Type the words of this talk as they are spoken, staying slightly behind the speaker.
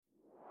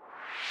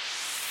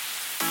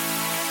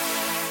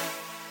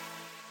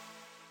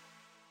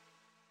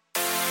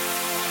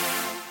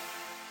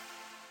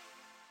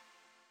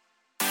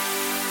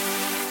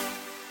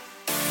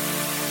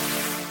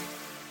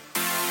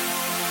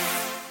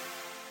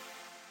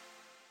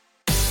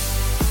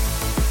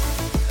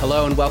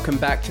Hello and welcome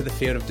back to the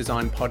Field of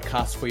Design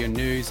podcast for your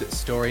news,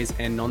 stories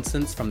and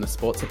nonsense from the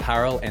sports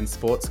apparel and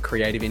sports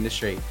creative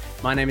industry.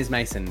 My name is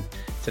Mason.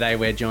 Today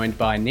we're joined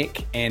by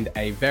Nick and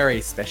a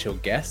very special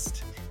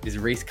guest. It is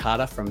Reece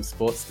Carter from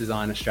Sports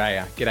Design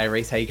Australia. G'day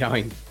Reece, how you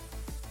going?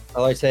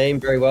 Hello team,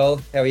 very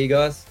well. How are you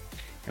guys?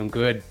 I'm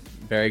good,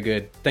 very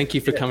good. Thank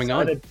you for coming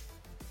on.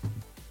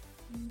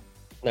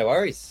 No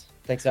worries.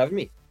 Thanks for having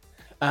me.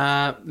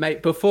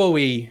 Mate, before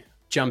we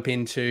jump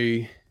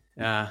into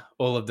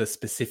all of the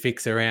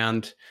specifics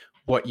around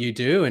what you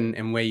do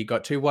and where you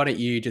got to, why don't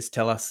you just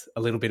tell us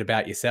a little bit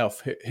about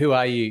yourself? Who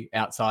are you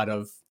outside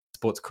of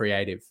sports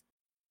creative?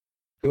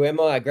 Who am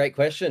I? Great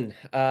question.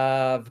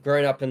 I've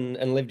grown up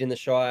and lived in the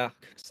Shire,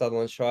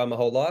 Sutherland Shire, my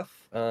whole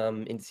life,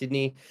 in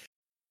Sydney.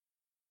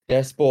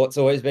 Sport's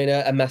always been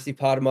a massive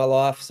part of my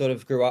life. Sort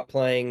of grew up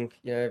playing,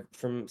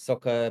 from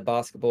soccer,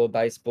 basketball,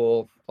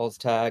 baseball,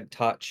 Oztag,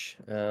 touch,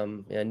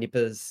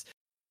 nippers,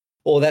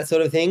 all that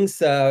sort of thing.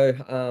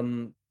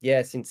 So,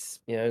 since,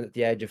 at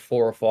the age of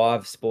 4 or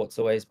 5, sport's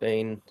always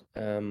been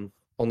on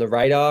the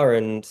radar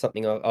and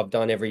something I've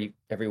done every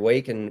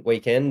week and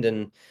weekend.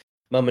 And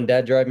mum and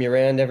dad drove me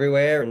around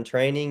everywhere and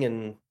training.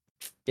 And,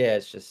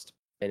 it's just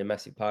been a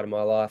massive part of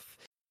my life.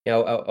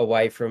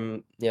 Away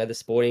from, the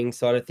sporting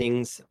side of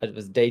things. I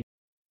was DJ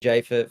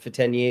for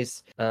 10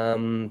 years,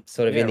 in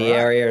the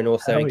area and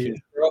also in King's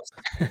Cross,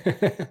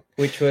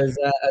 which was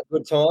a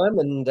good time.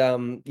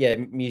 And,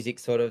 music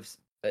sort of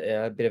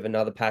a bit of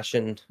another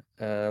passion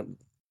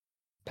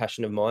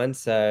of mine.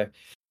 So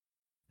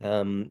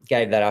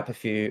gave that up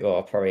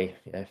probably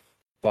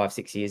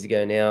 5-6 years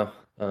ago now.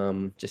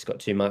 Just got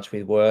too much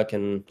with work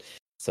and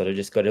sort of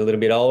just got a little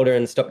bit older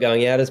and stopped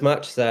going out as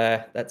much.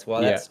 So that's why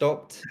that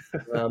stopped.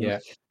 But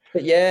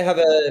have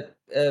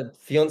a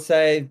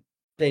fiance,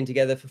 been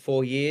together for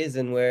 4 years,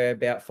 and we're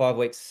about 5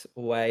 weeks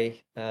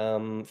away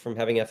from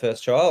having our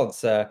first child.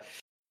 So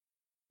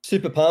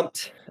super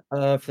pumped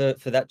for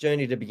that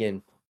journey to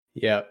begin.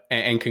 Yeah,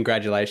 and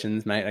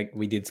congratulations, mate. Like,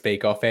 we did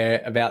speak off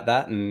air about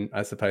that, and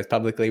I suppose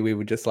publicly we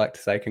would just like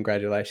to say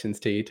congratulations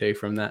to you too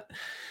from that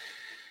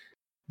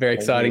very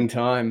exciting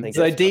time.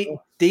 So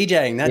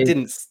DJing,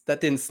 that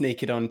didn't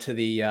sneak it onto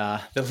the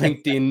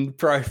LinkedIn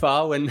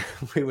profile when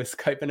we were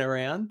scoping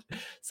around.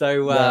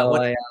 So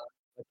I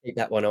keep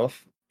that one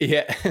off.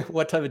 Yeah,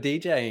 what type of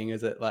DJing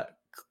is it? Like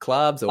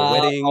clubs or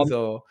weddings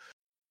or?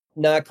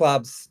 No,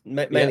 clubs,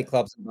 mainly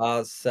clubs and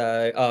bars.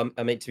 So,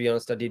 to be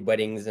honest, I did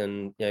weddings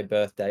and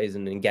birthdays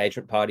and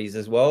engagement parties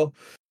as well.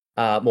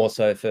 More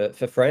so for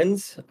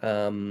friends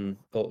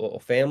or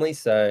family.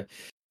 So,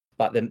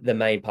 but the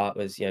main part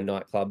was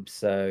nightclubs.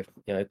 So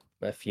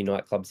a few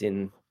nightclubs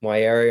in my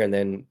area, and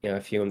then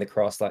a few in the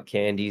cross like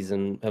Candies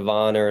and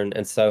Havana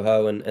and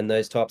Soho and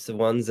those types of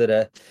ones that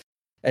are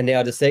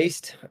now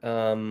deceased.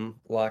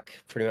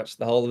 Like pretty much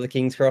the whole of the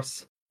King's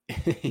Cross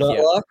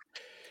nightlife.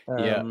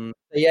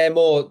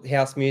 More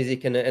house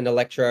music and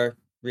electro,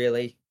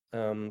 really.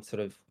 Sort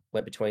of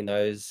went between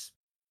those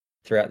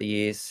throughout the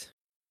years.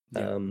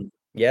 So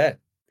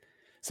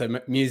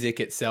music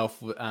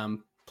itself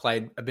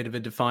played a bit of a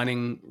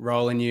defining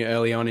role in you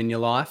early on in your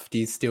life. Do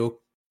you still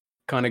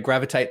kind of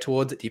gravitate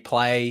towards it? Do you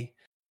play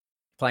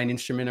an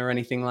instrument or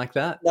anything like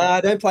that? No,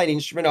 I don't play an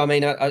instrument. I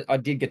mean, I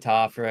did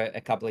guitar for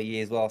a couple of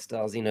years whilst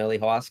I was in early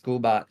high school,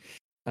 but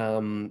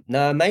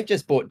no, mate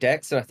just bought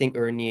decks, and I think we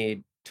were in year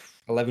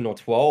 11 or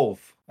 12.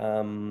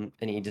 And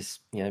he just,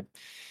 I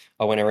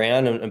went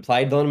around and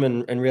played on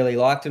them and really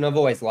liked it. And I've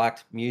always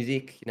liked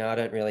music. I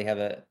don't really have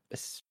a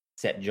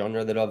set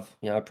genre that I've,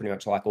 I pretty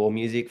much like all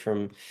music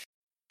from,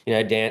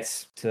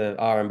 dance to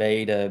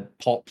R&B to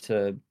pop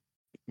to,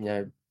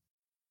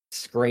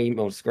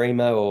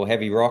 screamo or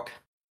heavy rock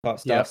type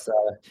stuff.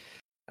 So,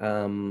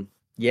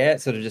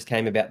 it sort of just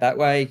came about that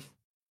way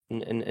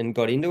and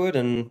got into it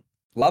and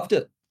loved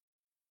it.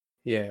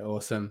 Yeah.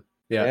 Awesome.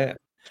 Yeah.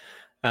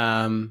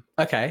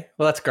 Okay.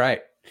 Well, that's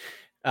great.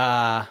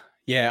 I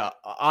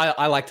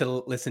like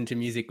to listen to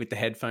music with the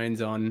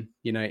headphones on,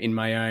 in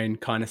my own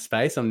kind of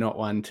space. I'm not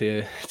one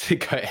to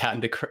go out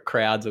into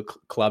crowds or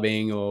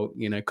clubbing or,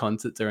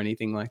 concerts or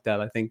anything like that.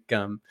 I think,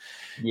 I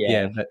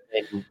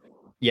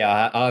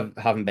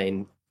haven't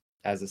been,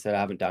 as I said, I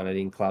haven't done it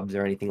in clubs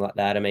or anything like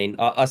that. I mean,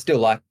 I still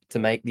like to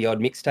make the odd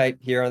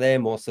mixtape here or there,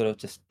 more sort of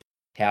just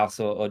house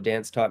or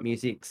dance type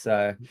music.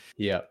 So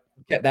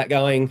kept that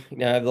going,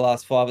 over the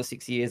last 5 or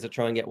 6 years. I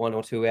try and get 1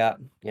 or 2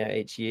 out,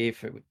 each year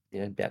for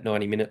about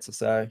 90 minutes or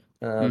so.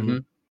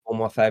 All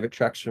my favorite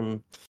tracks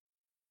from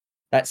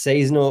that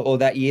season or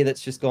that year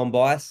that's just gone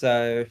by.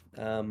 So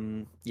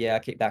I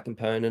keep that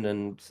component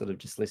and sort of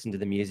just listen to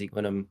the music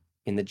when I'm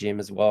in the gym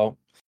as well.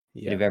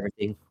 Bit of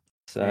everything.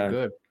 So very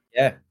good.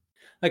 Yeah.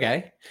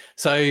 Okay.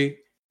 So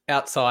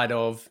outside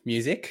of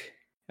music,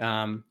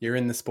 you're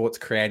in the sports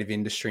creative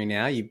industry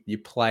now. You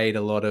played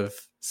a lot of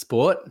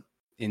sport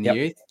in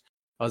youth,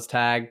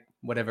 Oztag,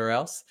 whatever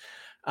else.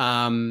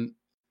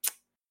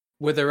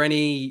 Were there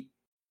any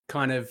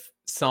kind of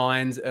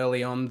signs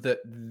early on that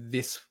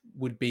this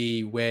would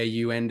be where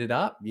you ended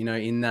up,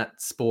 in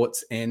that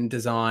sports and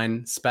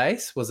design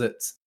space? Was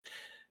it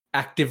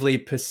actively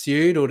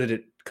pursued, or did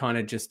it kind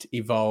of just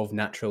evolve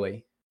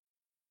naturally?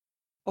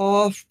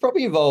 Oh,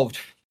 probably evolved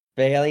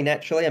fairly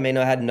naturally. I mean,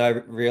 I had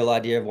no real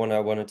idea of what I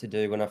wanted to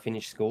do when I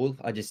finished school.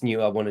 I just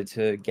knew I wanted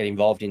to get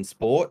involved in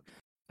sport.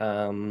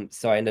 So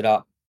I ended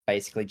up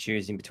basically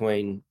choosing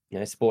between,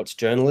 sports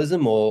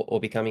journalism or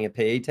becoming a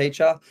PE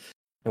teacher.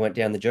 I went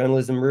down the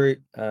journalism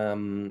route.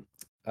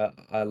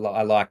 I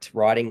liked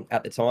writing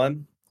at the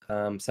time,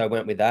 so I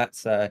went with that.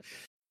 So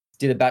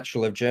did a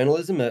Bachelor of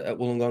Journalism at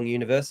Wollongong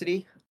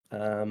University.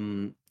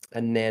 And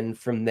then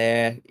from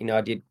there,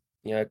 I did,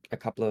 a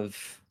couple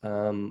of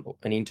an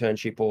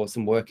internship or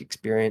some work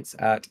experience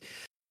at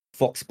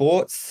Fox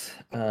Sports,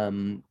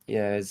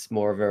 as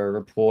more of a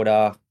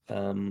reporter,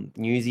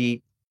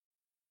 newsy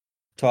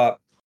type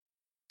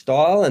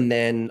style. And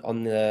then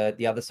on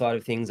the other side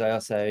of things, I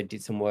also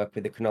did some work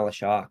with the Cronulla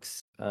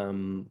Sharks,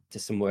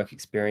 just some work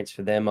experience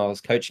for them. I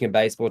was coaching a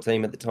baseball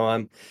team at the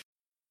time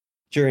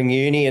during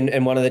uni,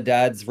 and one of the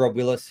dads, Rob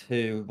Willis,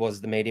 who was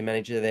the media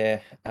manager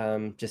there,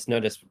 just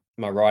noticed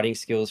my writing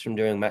skills from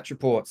doing match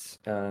reports.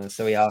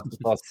 So he asked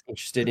if I was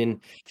interested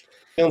in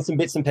doing some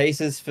bits and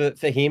pieces for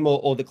him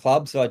or the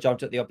club. So I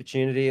jumped at the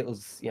opportunity. It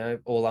was,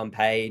 all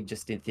unpaid,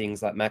 just did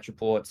things like match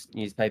reports,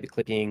 newspaper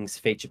clippings,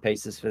 feature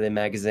pieces for their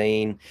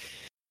magazine,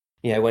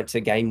 went to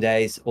game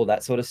days, all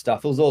that sort of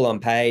stuff. It was all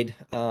unpaid.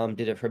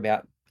 Did it for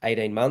about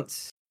 18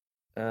 months.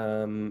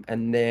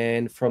 And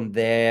then from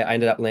there, I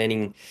ended up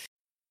landing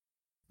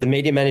the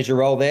media manager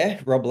role there.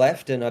 Rob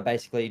left, and I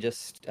basically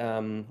just,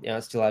 I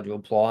still had to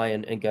apply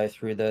and go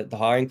through the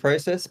hiring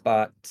process.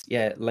 But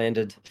yeah,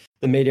 landed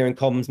the media and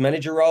comms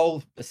manager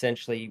role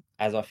essentially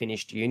as I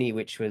finished uni,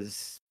 which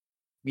was,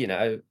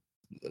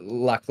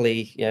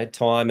 luckily,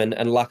 time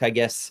and luck, I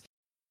guess,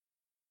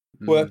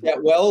 worked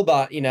out well.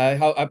 But,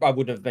 I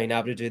wouldn't have been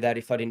able to do that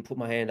if I didn't put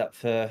my hand up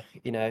for,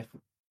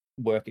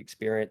 work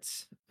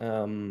experience.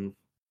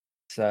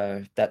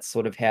 So that's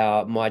sort of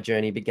how my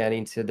journey began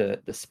into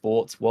the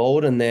sports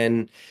world. And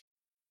then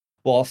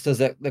whilst I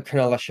was at the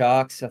Cronulla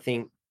Sharks, I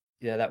think,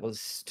 that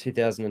was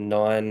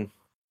 2009,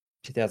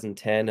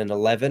 2010 and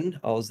 11.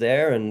 I was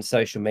there, and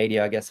social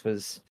media, I guess,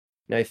 was,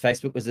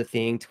 Facebook was a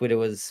thing, Twitter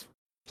was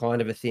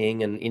kind of a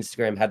thing, and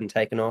Instagram hadn't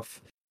taken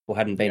off or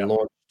hadn't been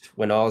launched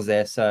when I was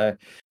there. So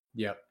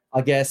yeah,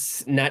 I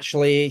guess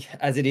naturally,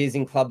 as it is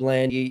in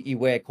clubland, you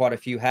wear quite a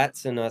few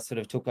hats, and I sort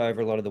of took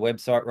over a lot of the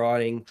website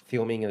writing,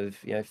 filming of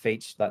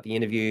features like the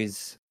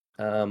interviews,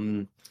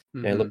 looking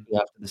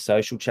after the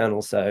social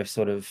channel. So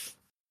sort of,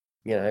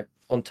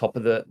 on top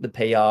of the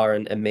PR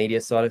and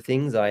media side of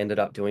things, I ended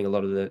up doing a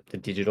lot of the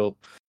digital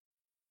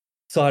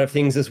side of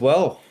things as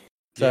well.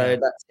 So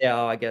that's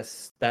how I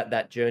guess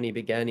that journey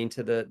began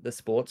into the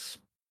sports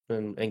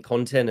and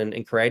content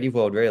and creative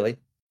world, really.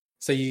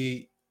 So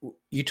you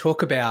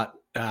talk about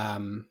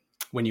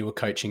when you were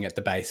coaching at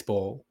the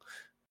baseball,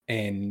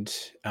 and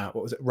what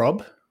was it,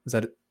 Rob? Was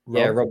that Rob?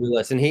 Yeah, Rob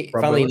Willis. And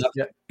funnily enough,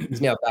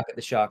 he's now back at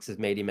the Sharks as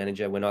media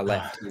manager. When I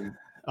left,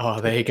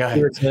 there you go.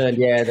 He returned.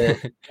 Yeah,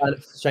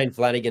 Shane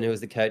Flanagan, who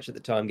was the coach at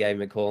the time, gave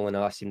him a call and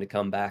asked him to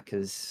come back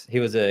because he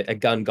was a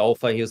gun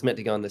golfer. He was meant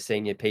to go on the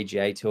senior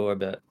PGA tour,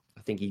 but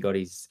I think he got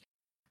his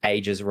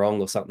ages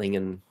wrong or something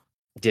and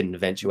didn't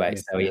eventuate.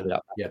 So he ended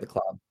up back at the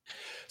club.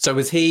 So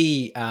was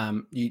he?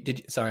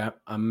 Sorry,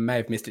 I may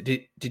have missed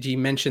it. Did you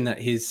mention that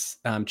his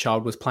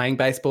child was playing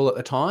baseball at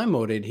the time,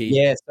 or did he?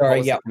 Yeah,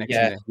 sorry. Yeah.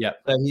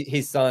 So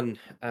his son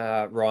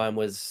Ryan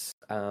was.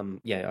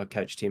 I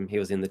coached him. He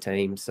was in the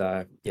team.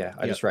 So yeah,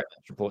 I just wrote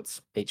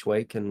reports each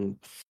week, and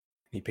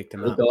he picked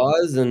him up.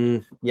 Guys,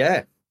 and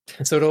yeah.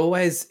 So it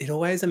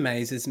always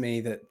amazes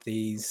me that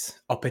these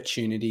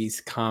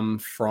opportunities come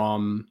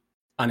from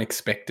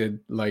unexpected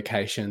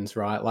locations,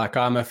 right? Like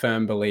I'm a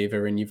firm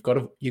believer in you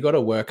got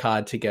to work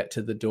hard to get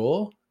to the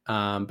door,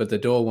 but the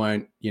door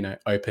won't,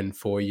 open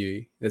for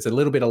you. There's a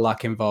little bit of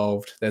luck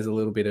involved. There's a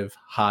little bit of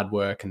hard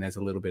work, and there's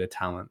a little bit of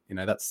talent.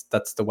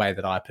 That's the way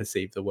that I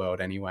perceive the world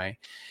anyway.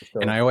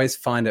 Sure. And I always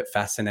find it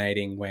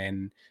fascinating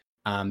when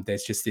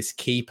there's just this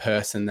key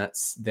person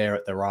that's there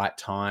at the right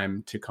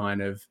time to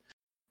kind of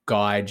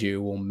guide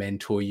you or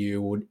mentor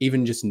you or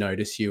even just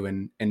notice you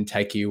and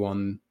take you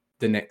on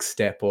the next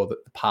step or the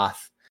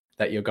path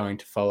that you're going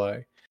to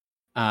follow.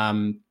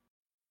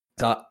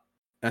 So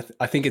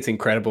I think it's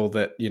incredible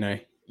that,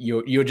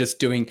 you're just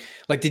doing,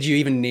 like, did you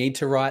even need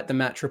to write the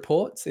match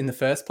reports in the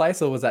first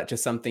place, or was that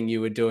just something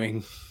you were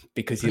doing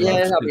because you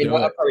loved to do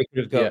it? I probably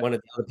could have got one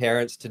of the other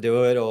parents to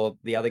do it or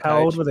the other coach. How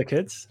old were the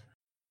kids?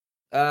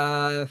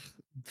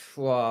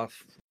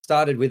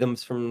 Started with them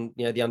from,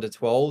 the under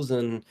 12s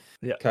and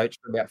coached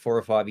for about 4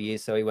 or 5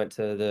 years. So he went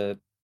to the,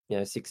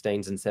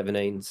 16s and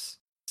 17s.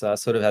 So I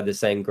sort of had the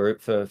same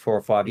group for 4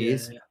 or 5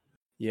 years.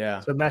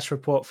 Yeah. So match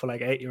report for like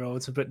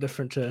 8-year-olds, a bit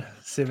different to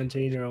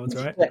 17-year-olds,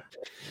 right?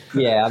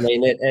 Yeah. I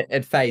mean,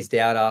 it phased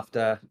out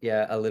after,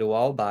 a little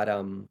while, but it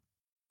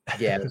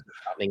was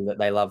something that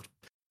they loved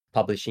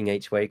publishing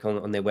each week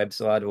on their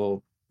website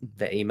or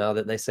the email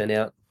that they sent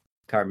out.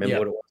 Can't remember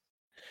what it was.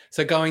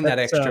 So going that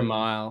extra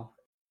mile,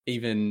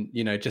 even,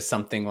 just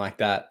something like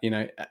that,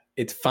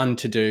 it's fun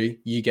to do.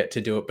 You get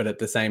to do it, but at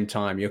the same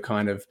time, you're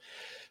kind of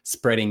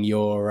spreading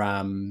your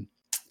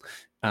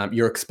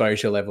your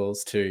exposure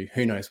levels to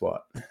who knows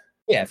what.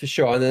 Yeah, for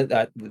sure. And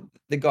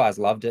the guys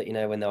loved it,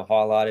 when they were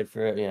highlighted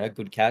for a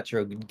good catch or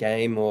a good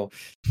game, or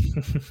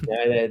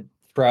they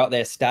throw out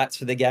their stats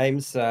for the game.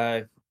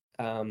 So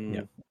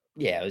it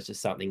was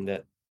just something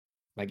that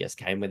I guess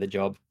came with the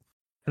job.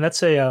 And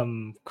that's a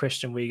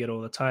question we get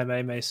all the time,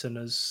 Mason?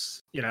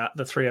 Is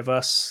the three of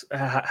us,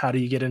 how do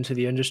you get into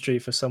the industry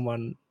for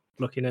someone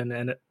looking in?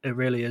 And it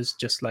really is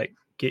just like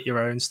get your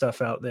own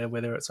stuff out there,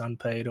 whether it's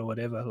unpaid or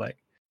whatever. Like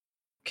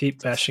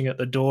keep bashing at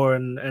the door,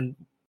 and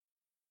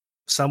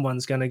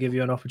someone's going to give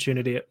you an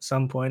opportunity at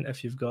some point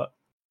if you've got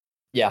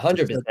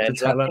 100% the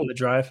talent and the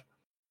drive.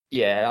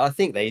 Yeah, I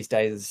think these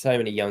days so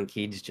many young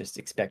kids just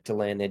expect to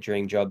land their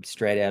dream job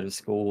straight out of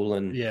school,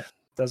 and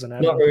doesn't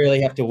happen. Not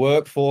really have to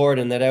work for it,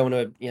 and they don't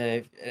want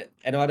to,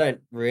 and I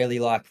don't really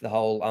like the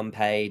whole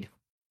unpaid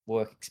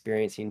work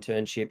experience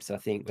internships. I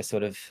think we're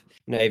sort of,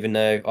 even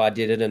though I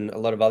did it and a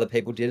lot of other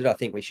people did it, I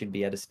think we should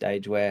be at a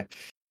stage where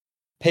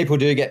people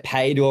do get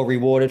paid or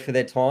rewarded for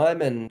their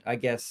time. And I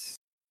guess,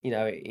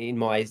 in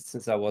my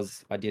instance,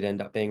 I did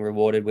end up being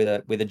rewarded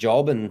with a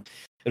job, and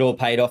it all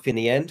paid off in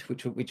the end,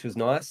 which was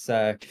nice.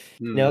 So,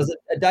 it was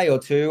a day or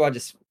two. I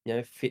just,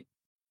 fit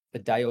a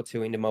day or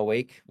two into my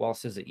week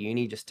whilst I was at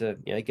uni just to,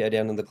 go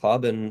down to the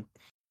club and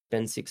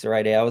spend 6 or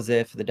 8 hours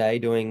there for the day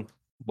doing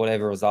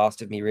whatever was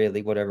asked of me,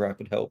 really, whatever I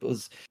could help. It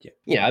was,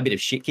 a bit of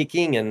shit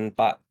kicking,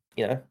 but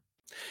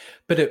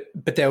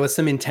there was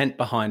some intent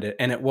behind it,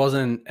 and it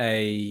wasn't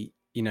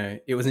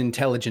it was an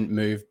intelligent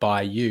move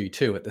by you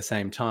too at the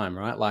same time,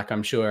 right? Like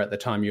I'm sure at the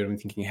time you would have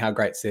been thinking, how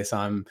great's this?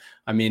 I'm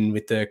in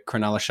with the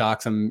Cronulla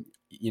Sharks.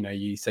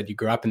 You said you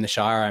grew up in the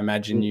Shire. I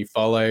imagine you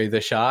follow the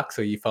Sharks,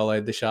 or you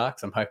followed the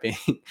Sharks. I'm hoping.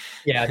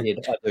 Yeah, I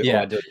did.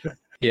 I do.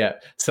 Yeah.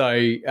 So,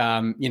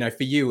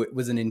 for you, it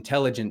was an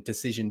intelligent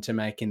decision to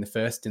make in the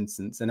first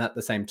instance. And at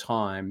the same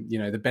time,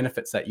 the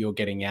benefits that you're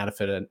getting out of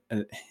it,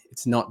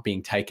 it's not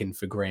being taken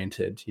for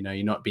granted.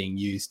 You're not being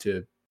used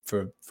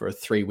for a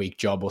 3-week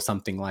job or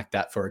something like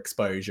that for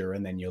exposure,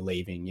 and then you're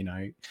leaving,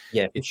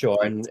 Yeah, for sure.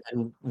 And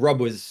Rob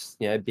was,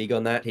 big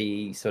on that.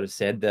 He sort of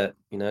said that,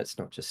 it's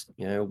not just,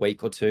 a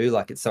week or two,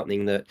 like it's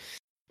something that,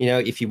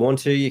 if you want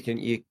to,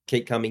 you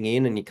keep coming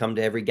in and you come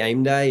to every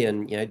game day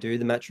and, do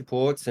the match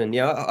reports. And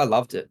I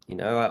loved it.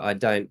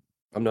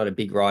 I'm not a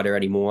big writer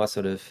anymore. I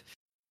sort of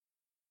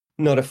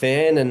not a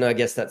fan. And I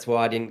guess that's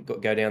why I didn't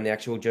go down the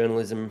actual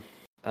journalism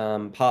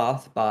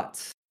path.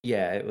 But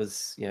yeah, it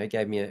was,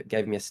 gave me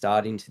a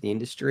start into the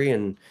industry,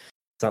 and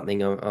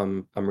something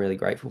I'm really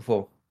grateful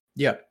for.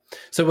 Yeah.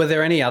 So were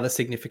there any other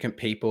significant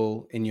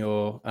people in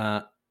your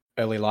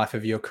early life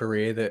of your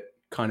career that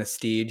kind of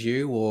steered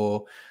you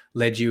or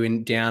led you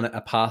down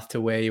a path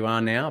to where you are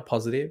now,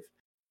 positive?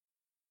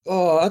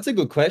 Oh, that's a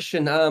good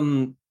question.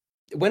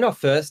 When I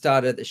first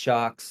started at the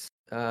Sharks,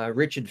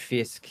 Richard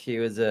Fisk, he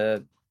was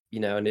a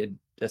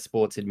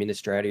sports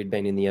administrator who'd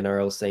been in the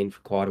NRL scene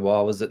for quite a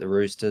while, was at the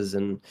Roosters,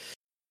 and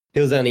he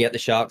was only at the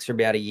Sharks for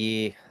about a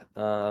year.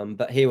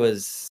 But he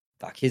was,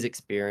 like, his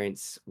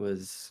experience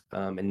was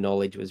and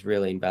knowledge was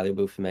really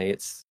invaluable for me.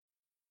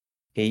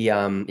 He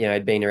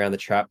had been around the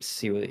traps.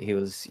 He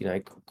was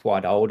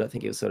quite old. I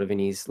think he was sort of in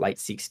his late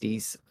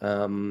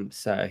 60s.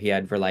 So he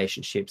had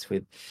relationships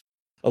with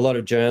a lot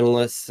of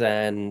journalists,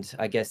 and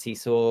I guess he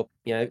saw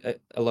a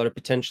lot of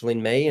potential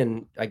in me,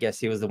 and I guess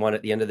he was the one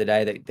at the end of the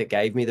day that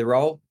gave me the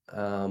role.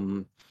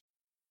 And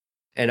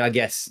I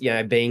guess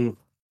being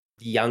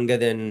younger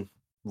than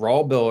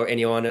Rob or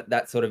anyone at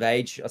that sort of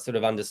age, I sort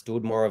of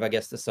understood more of, I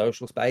guess, the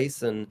social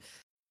space and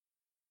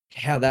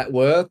how that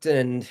worked.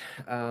 And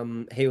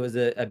he was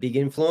a big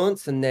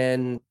influence. And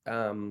then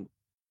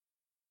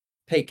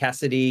Pete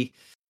Cassidy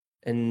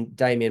and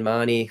Damien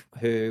Marnie,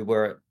 who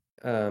were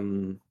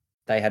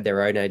they had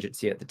their own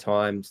agency at the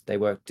time. They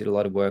did a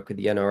lot of work with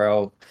the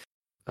NRL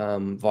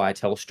via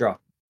Telstra.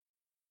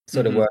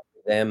 Sort of worked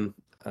with them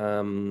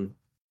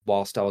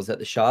whilst I was at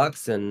the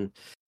Sharks. And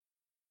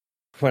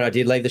when I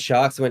did leave the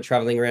Sharks, I went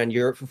traveling around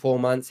Europe for 4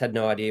 months, had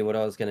no idea what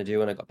I was going to do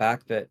when I got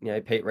back. But,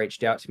 Pete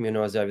reached out to me when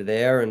I was over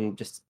there,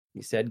 and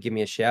he said, give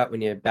me a shout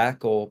when you're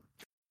back, or,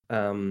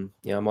 I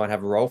might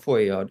have a role for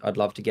you. I'd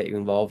love to get you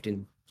involved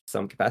in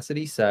some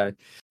capacity. So,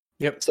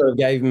 sort of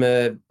gave him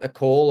a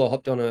call, or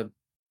hopped on a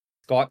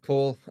Skype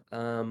call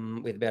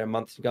with about a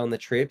month to go on the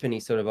trip. And he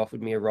sort of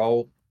offered me a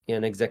role,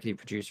 an executive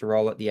producer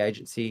role at the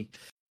agency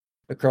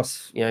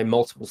across,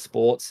 multiple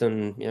sports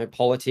and,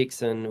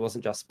 politics, and it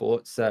wasn't just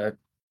sports. So,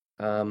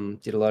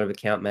 did a lot of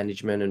account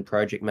management and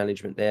project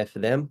management there for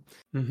them.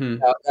 They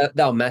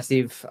were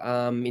massive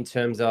in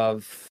terms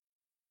of,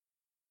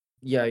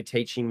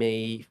 teaching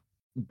me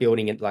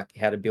building it, like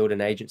how to build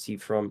an agency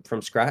from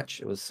scratch.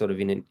 It was sort of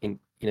in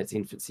its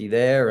infancy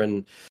there,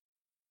 and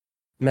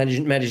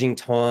managing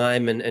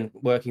time and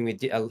working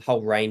with a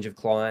whole range of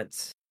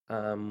clients,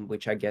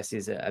 which I guess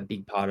is a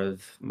big part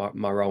of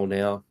my role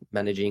now,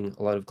 managing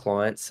a lot of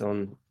clients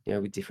on,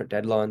 with different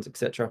deadlines,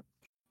 etc.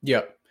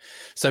 Yep.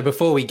 So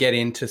before we get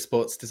into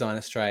Sports Design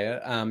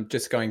Australia,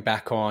 just going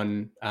back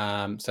on,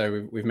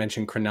 so we've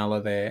mentioned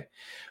Cronulla there.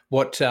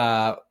 What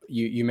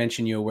you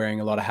mentioned you were wearing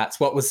a lot of hats.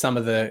 What was some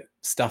of the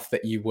stuff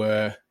that you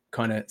were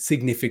kind of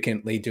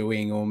significantly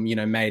doing, or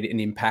made an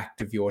impact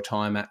of your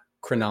time at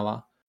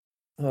Cronulla?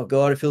 Oh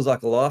God, it feels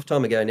like a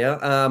lifetime ago now.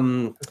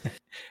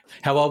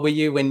 How old were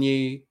you when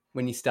you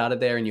started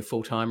there in your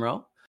full-time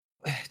role?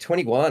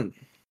 21.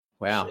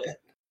 Wow, Shit.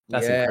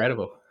 that's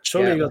incredible.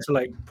 Surely you got to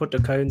like put the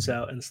cones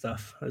out and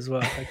stuff as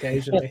well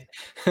occasionally.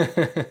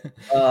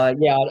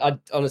 I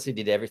honestly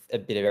did a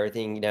bit of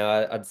everything.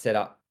 I'd set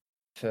up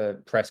for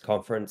press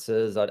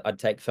conferences. I'd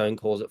take phone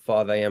calls at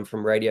 5 a.m.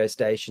 from radio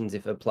stations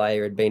if a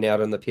player had been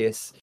out on the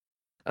piss.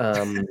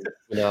 I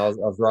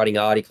was writing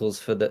articles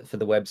for the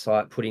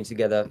website, putting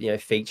together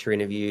feature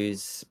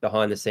interviews,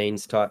 behind the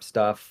scenes type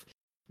stuff.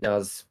 I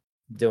was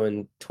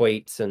doing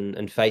tweets and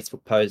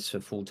Facebook posts for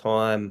full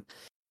time.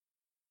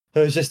 It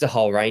was just a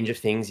whole range of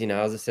things.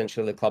 I was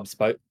essentially the club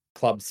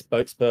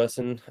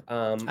spokesperson.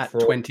 At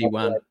for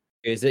 21.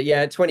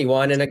 At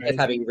 21, That's and I crazy. guess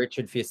having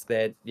Richard Fisk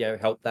there,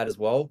 helped that as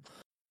well.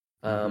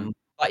 Mm-hmm.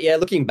 But yeah,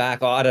 looking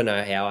back, I don't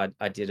know how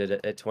I did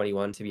it at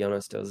 21. To be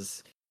honest, it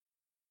was,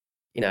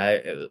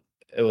 it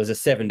was a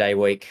 7-day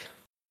week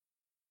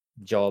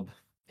job,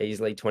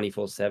 easily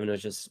 24/7. It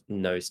was just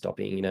no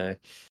stopping.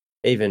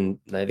 Even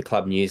the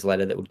club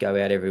newsletter that would go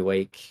out every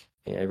week.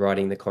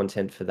 Writing the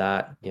content for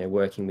that.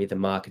 Working with the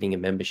marketing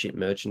and membership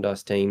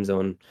merchandise teams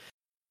on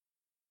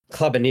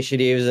club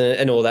initiatives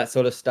and all that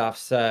sort of stuff.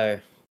 So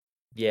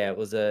yeah, it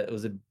was a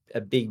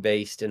big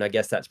beast, and I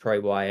guess that's probably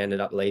why I ended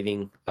up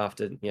leaving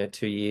after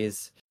 2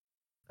 years.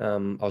 I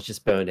was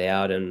just burned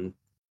out, and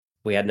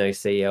we had no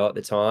CEO at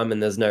the time,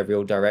 and there's no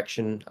real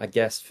direction, I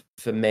guess,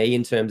 for me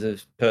in terms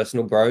of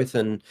personal growth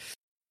and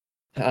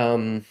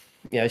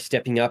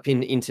stepping up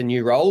into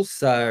new roles.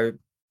 So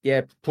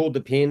yeah, pulled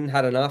the pin,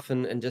 had enough,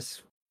 and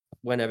just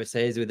went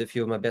overseas with a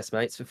few of my best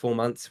mates for 4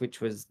 months,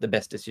 which was the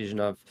best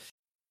decision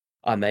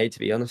I made, to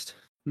be honest.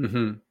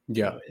 Mm-hmm.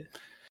 Yeah.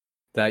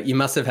 That you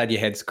must have had your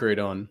head screwed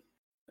on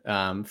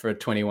for a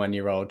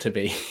 21-year-old to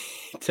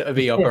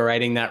be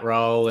operating that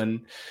role.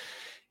 And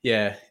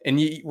yeah, and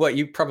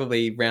you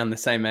probably around the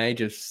same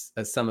age as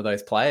some of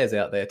those players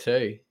out there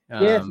too.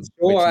 Yeah, for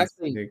sure.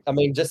 Actually, I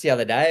mean, just the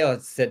other day, I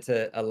said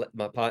to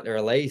my partner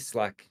Elise,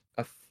 like,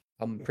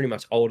 I'm pretty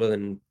much older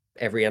than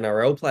every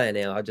NRL player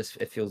now.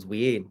 It feels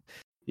weird.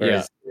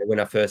 Whereas when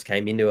I first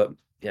came into it,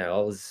 I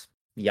was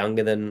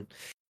younger than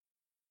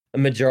a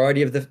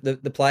majority of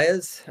the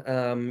players.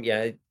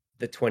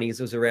 The 20s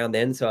was around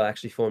then, so I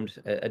actually formed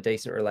a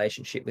decent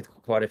relationship with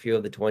quite a few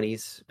of the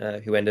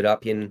 20s who ended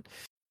up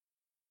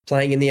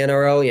playing in the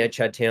NRL.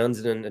 Chad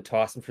Townsend and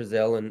Tyson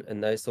Frizzell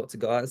and those sorts of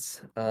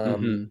guys.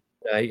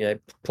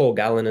 Paul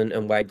Gallen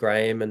and Wade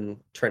Graham and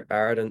Trent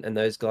Barrett and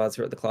those guys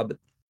were at the club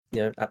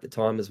at the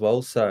time as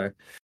well. So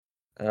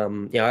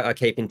I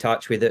keep in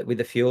touch with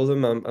a few of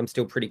them. I'm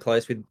still pretty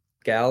close with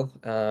Gal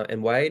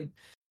and Wade.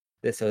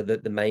 They're sort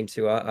of the main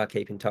two I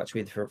keep in touch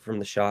with from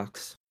the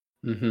Sharks.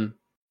 Mm-hmm.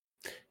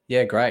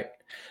 Yeah, great.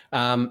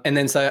 And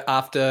then so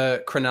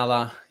after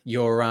Cronulla,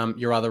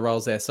 your other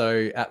roles there.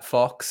 So at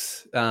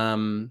Fox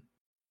and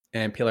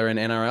Pillar and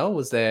NRL,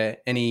 was there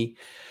any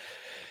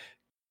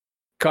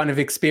kind of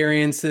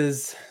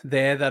experiences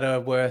there that are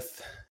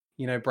worth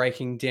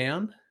breaking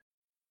down?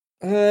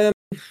 I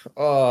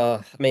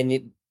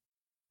mean,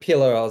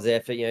 Pillar, I was there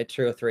for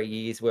 2 or 3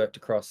 years. Worked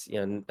across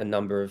a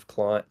number of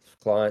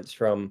clients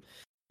from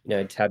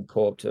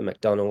Tabcorp to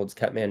McDonald's,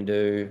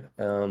 Kathmandu,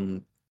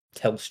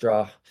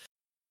 Telstra,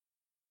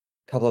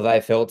 a couple of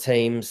AFL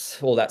teams,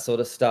 all that sort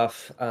of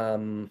stuff.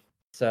 So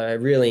I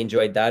really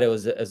enjoyed that. It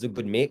was a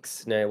good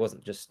mix. It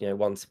wasn't just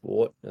one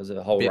sport. It was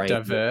a whole range.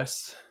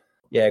 Diverse.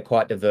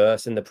 Quite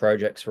diverse, and the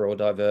projects were all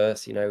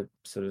diverse.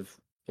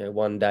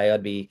 One day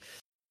I'd be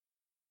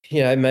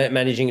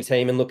managing a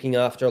team and looking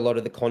after a lot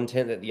of the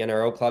content that the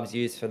NRL clubs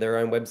use for their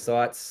own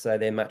websites, so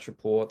their match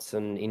reports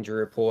and injury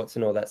reports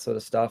and all that sort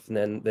of stuff. And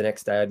then the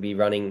next day I'd be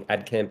running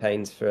ad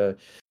campaigns for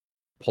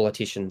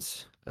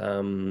politicians.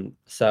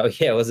 So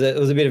yeah, it was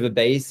a bit of a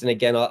beast. And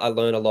again, I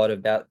learned a lot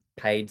about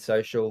paid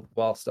social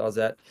whilst I was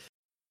at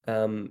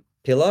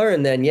Pillar,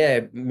 and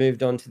then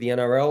moved on to the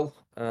NRL.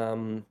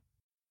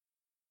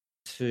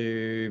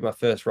 To my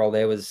first role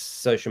there was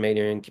social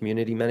media and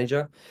community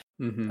manager.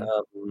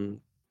 Mm-hmm.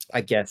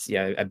 I guess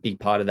a big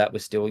part of that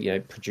was still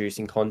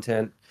producing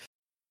content.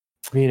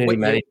 Community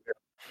manager.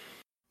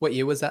 What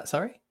year was that?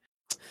 Sorry.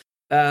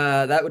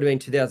 That would have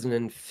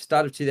been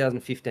start of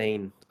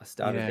 2015. I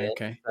started there.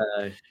 Okay.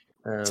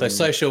 So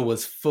social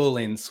was full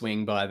in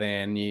swing by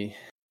then.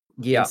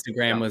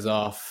 Instagram was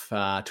off,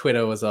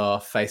 Twitter was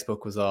off,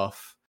 Facebook was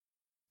off.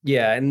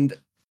 Yeah, and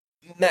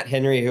Matt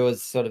Henry, who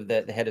was sort of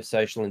the head of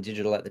social and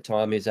digital at the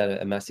time, who's had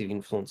a massive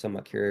influence on my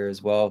career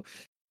as well.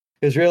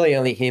 It was really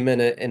only him and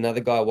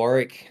another guy,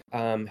 Warwick,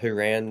 who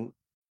ran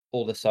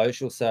all the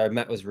social. So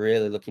Matt was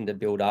really looking to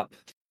build up,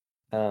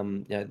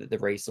 the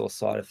resource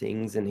side of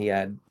things, and he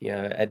had,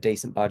 a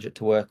decent budget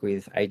to work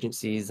with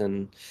agencies.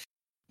 And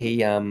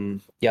he, I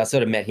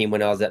sort of met him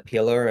when I was at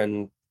Pillar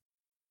and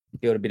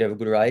built a bit of a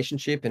good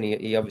relationship. And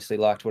he obviously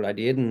liked what I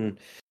did, and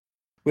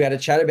we had a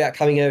chat about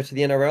coming over to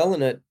the NRL,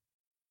 and it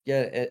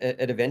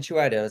it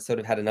eventuated. I sort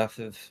of had enough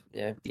of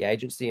the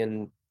agency,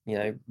 and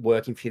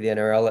working for the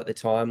NRL at the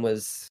time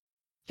was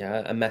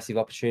a massive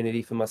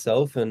opportunity for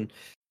myself, and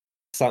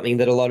something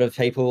that a lot of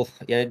people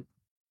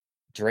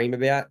dream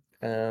about.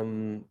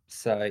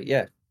 So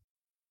yeah.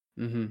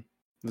 Mm-hmm.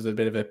 Was it a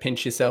bit of a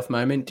pinch yourself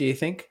moment, do you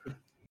think?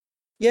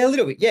 Yeah, a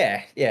little bit.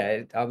 Yeah.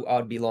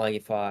 I'd be lying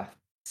if I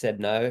said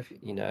no.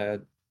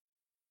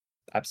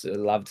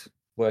 Absolutely loved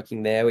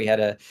working there. We had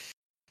a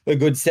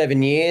good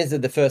 7 years.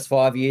 The first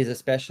 5 years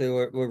especially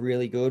were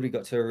really good. We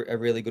got to a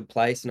really good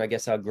place, and I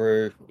guess I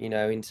grew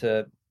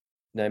into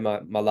my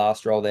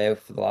last role there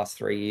for the last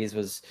 3 years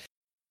was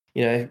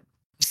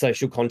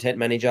social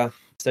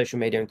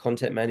media and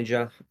content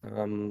manager.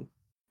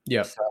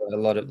 Yeah. So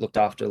looked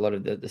after a lot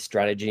of the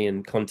strategy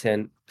and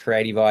content,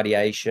 creative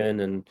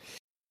ideation and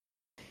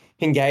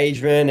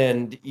engagement,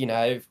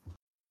 and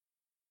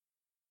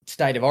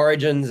state of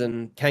origins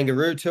and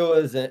kangaroo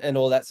tours and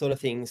all that sort of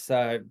thing.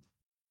 So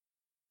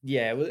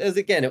yeah,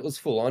 it was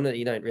full on.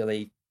 You don't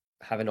really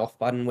have an off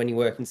button when you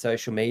work in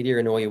social media,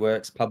 and all your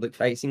work's public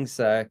facing.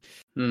 So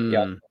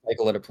yeah, I take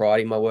a lot of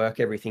pride in my work.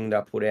 Everything that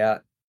I put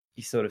out,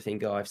 you sort of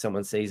think, oh, if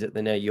someone sees it,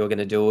 they know you're going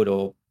to do it,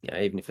 or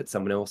even if it's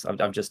someone else.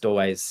 I've just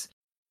always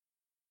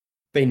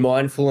been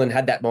mindful and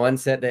had that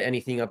mindset that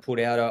anything I put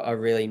out, I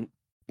really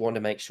want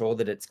to make sure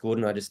that it's good,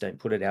 and I just don't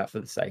put it out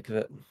for the sake of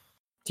it.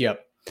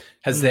 Yep.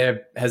 Has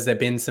there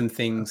been some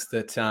things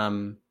that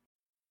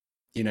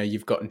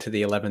you've gotten to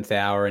the 11th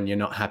hour and you're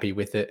not happy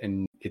with it,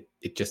 and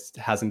it just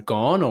hasn't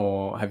gone,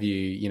 or have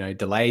you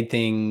delayed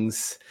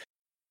things?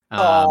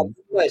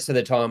 Most of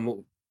the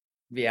time,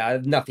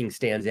 nothing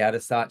stands out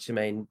as such. I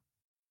mean,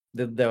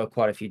 there were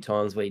quite a few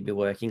times where you'd be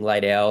working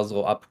late hours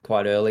or up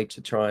quite early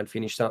to try and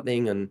finish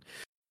something, and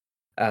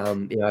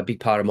a big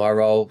part of my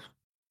role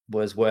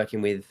was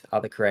working with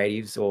other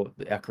creatives or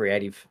our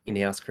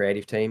in-house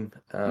creative team,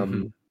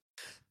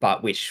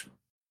 but which,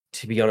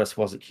 to be honest,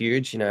 wasn't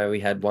huge. We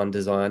had one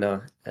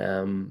designer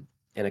and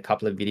a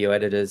couple of video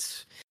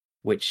editors,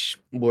 which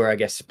were, I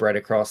guess, spread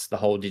across the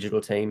whole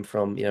digital team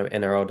from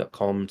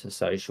NRL.com to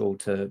social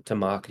to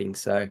marketing.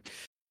 So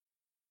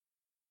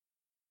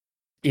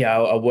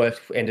our work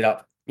ended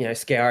up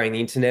scouring the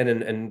internet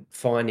and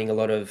finding a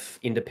lot of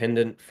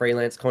independent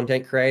freelance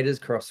content creators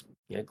across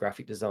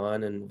graphic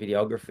design and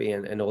videography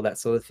and all that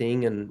sort of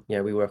thing. And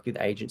we work with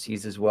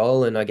agencies as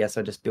well. And I guess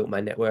I just built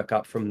my network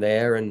up from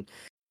there and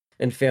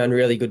found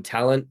really good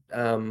talent,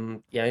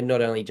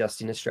 not only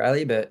just in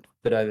Australia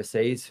but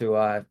overseas, who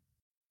I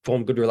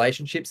formed good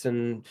relationships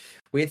and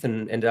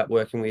ended up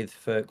working with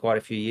for quite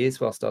a few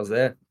years whilst I was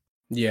there.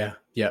 Yeah,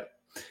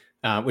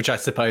 which I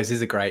suppose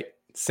is a great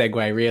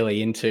segue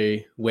really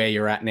into where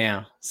you're at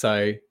now.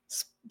 So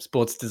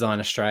Sports Design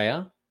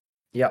Australia.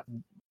 Yep.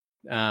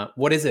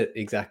 What is it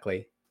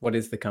exactly? What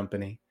is the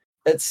company?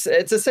 It's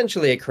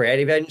essentially a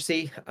creative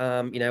agency.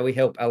 We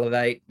help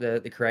elevate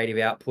the creative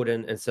output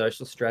and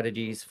social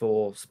strategies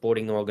for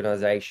sporting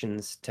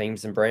organisations,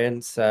 teams, and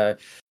brands. So,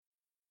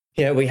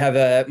 we have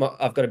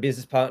I've got a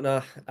business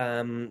partner,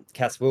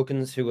 Cass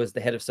Wilkins, who was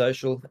the head of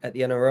social at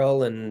the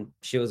NRL, and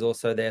she was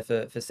also there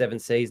for 7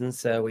 seasons.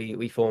 So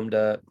we formed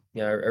a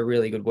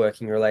really good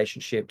working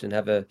relationship and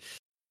have a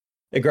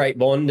great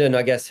bond. And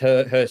I guess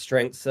her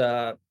strengths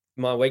are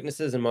my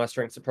weaknesses, and my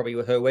strengths are probably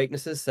her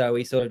weaknesses. So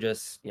we sort of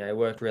just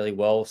worked really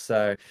well.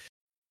 So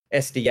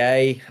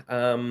SDA,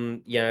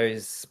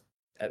 is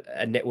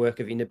a network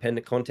of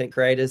independent content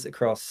creators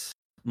across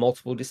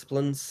multiple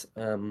disciplines.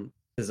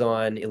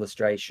 Design,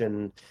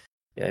 illustration,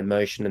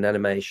 motion and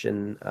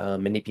animation,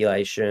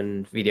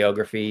 manipulation,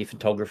 videography,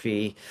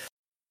 photography,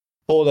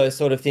 all those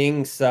sort of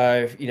things.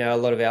 So, a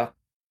lot of our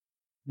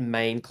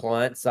main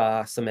clients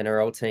are some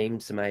NRL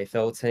teams, some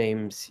AFL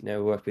teams. We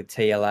work with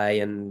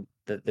TLA and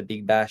the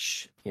Big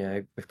Bash.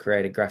 We've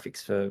created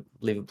graphics for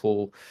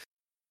Liverpool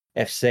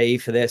FC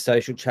for their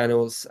social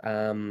channels.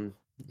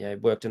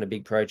 Worked on a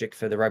big project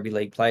for the Rugby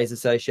League Players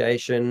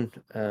Association.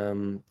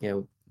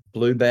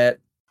 Bluebet,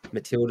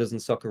 Matildas and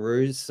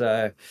Socceroos.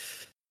 So,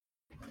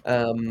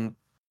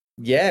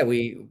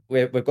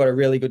 we've got a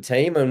really good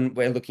team, and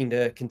we're looking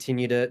to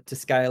continue to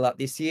scale up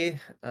this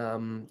year.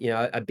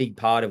 A big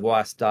part of why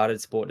I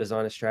started Sport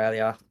Design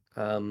Australia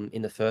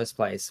in the first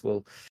place.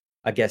 Well,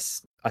 I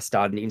guess I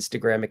started an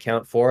Instagram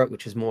account for it,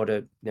 which is more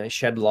to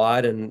shed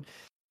light on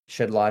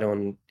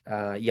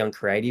young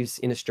creatives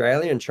in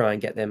Australia and try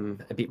and get them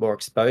a bit more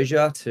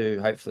exposure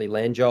to hopefully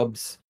land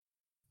jobs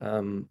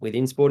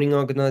within sporting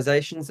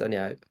organisations.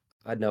 And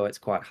I know it's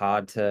quite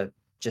hard to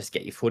just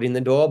get your foot in the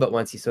door, but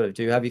once you sort of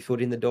do have your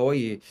foot in the door,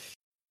 you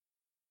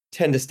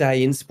tend to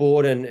stay in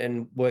sport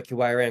and work your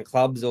way around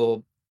clubs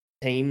or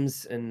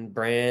teams and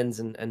brands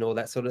and all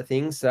that sort of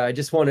thing. So I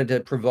just wanted to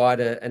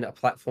provide a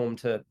platform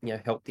to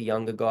help the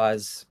younger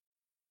guys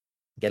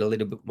get a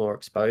little bit more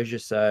exposure.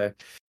 So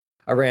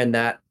I ran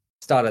that,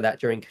 started that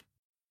during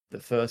the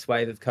first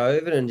wave of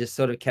COVID, and just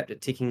sort of kept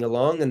it ticking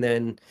along. And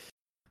then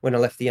when I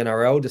left the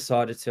NRL,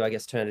 decided to, I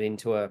guess, turn it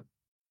into a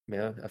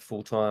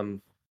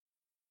full-time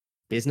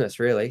business,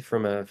 really,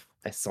 from a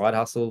side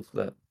hustle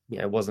that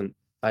wasn't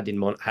hadn't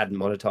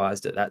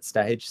monetized at that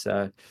stage.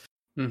 So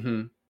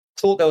Mm-hmm.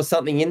 thought there was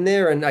something in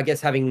there, and I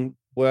guess having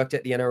worked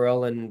at the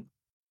NRL and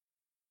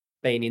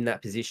been in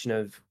that position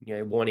of, you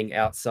know, wanting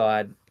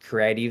outside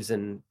creatives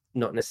and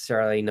not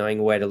necessarily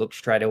knowing where to look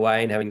straight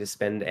away and having to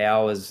spend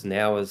hours and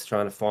hours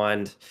trying to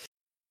find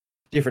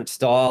different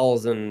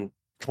styles and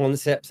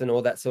concepts and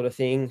all that sort of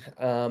thing.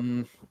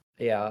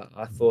 Yeah,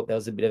 I thought there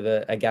was a bit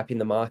of a gap in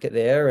the market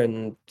there,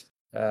 and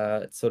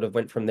it sort of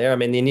went from there. I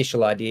mean, the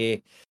initial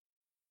idea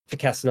for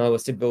Cass and I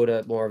was to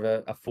build more of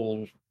a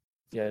full,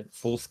 you know,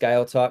 full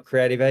scale type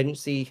creative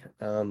agency.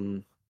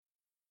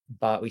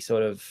 But we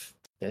sort of,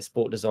 you know,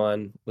 sport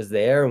design was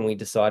there, and we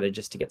decided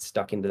just to get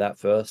stuck into that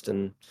first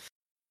and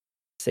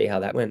see how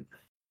that went.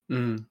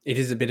 It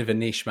is a bit of a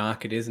niche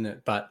market, isn't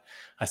it? But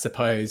I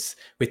suppose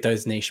with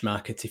those niche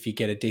markets, if you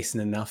get a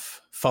decent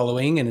enough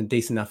following and a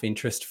decent enough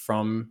interest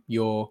from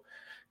your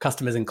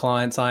customers and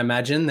clients, I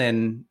imagine,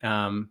 then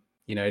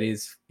you know,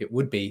 it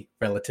would be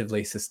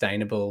relatively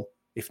sustainable,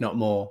 if not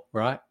more,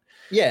 right?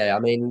 Yeah, I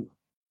mean,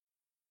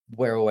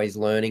 we're always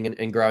learning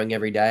and growing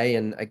every day,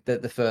 and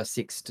the first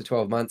 6 to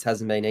 12 months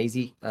hasn't been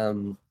easy.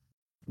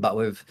 But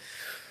we've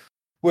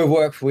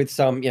worked with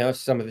some, you know,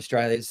 some of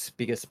Australia's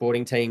biggest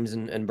sporting teams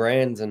and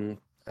brands, and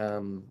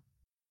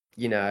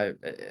you know,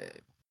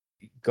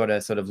 got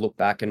to sort of look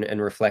back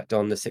and reflect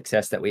on the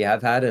success that we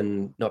have had,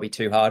 and not be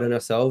too hard on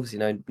ourselves. You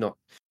know, not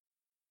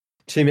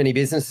too many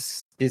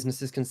businesses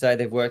can say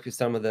they've worked with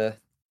some of the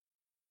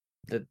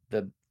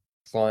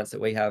clients that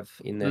we have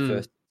in their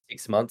first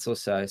 6 months or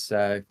so.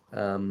 So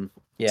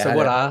yeah.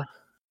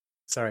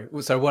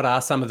 So what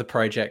are some of the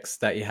projects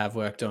that you have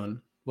worked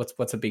on?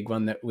 What's a big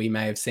one that we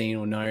may have seen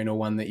or known, or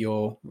one that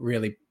you're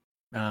really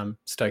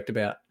stoked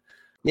about?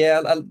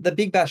 Yeah, the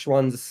Big Bash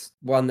one's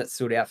one that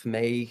stood out for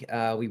me.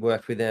 We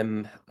worked with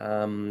them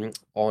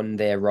on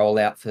their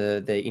rollout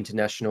for the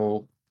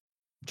international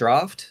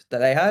draft that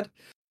they had.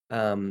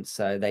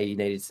 So they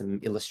needed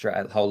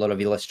a whole lot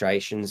of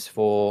illustrations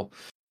for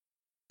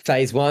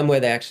phase one, where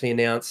they actually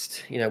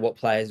announced, you know, what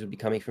players would be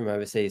coming from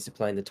overseas to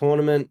play in the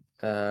tournament.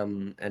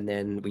 And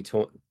then we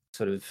sort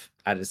of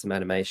added some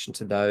animation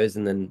to those.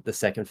 And then the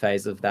second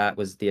phase of that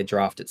was the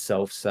draft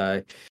itself.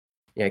 So,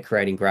 you know,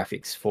 creating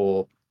graphics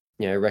for,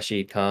 you know,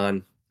 Rashid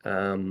Khan.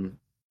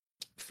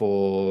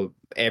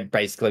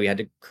 Basically, we had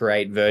to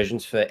create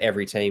versions for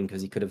every team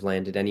because he could have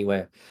landed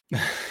anywhere.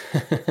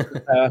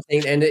 I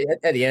think, and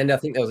at the end, I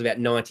think there was about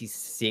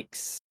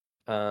 96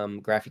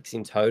 graphics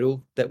in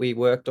total that we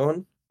worked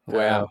on.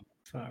 Wow.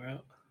 Far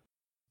out.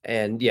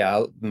 And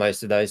yeah,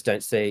 most of those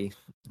don't see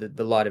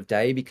the light of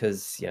day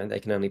because, you know, they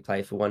can only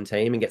play for one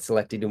team and get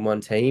selected in one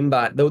team.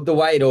 But the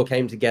way it all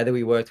came together,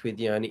 we worked with,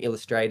 you know, an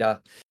illustrator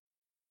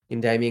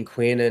in Damien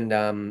Quinn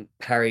and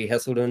Harry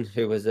Hesselden,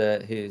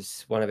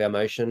 who's one of our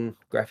motion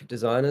graphic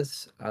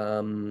designers.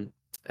 And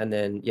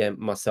then, yeah,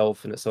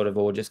 myself, and it sort of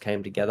all just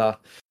came together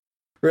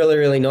really,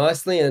 really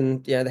nicely.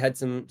 And yeah, they had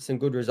some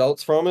good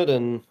results from it.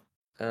 And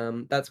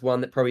that's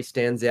one that probably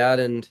stands out.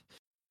 And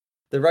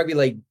the rugby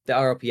league, the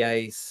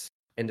RLPA's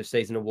end of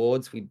season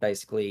awards, we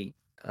basically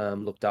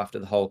looked after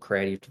the whole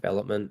creative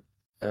development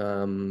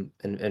and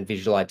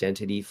visual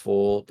identity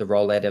for the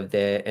rollout of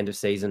their end of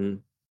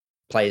season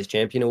Players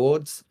Champion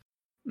Awards,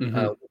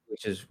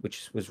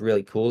 which was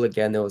really cool.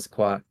 Again, there was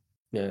quite,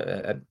 you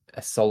know,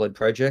 a solid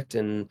project,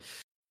 and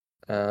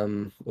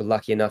we're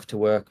lucky enough to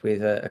work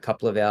with a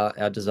couple of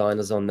our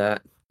designers on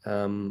that.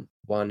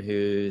 One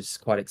who's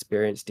quite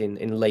experienced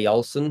in Lee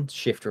Olsen,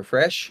 Shift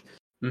Refresh,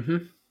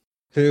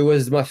 who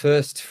was my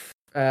first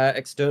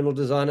external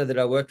designer that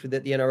I worked with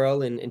at the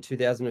NRL in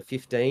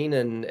 2015,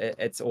 and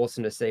it's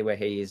awesome to see where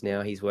he is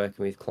now. He's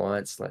working with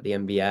clients like the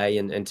NBA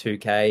and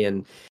 2K,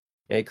 and,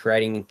 you know,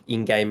 creating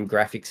in-game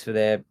graphics for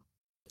their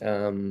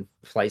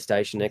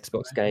PlayStation,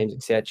 Xbox games,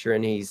 etc.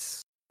 And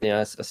he's, you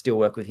know, I still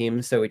work with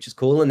him, so which is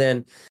cool. And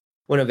then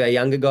one of our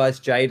younger guys,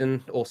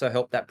 Jaden, also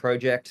helped that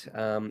project. You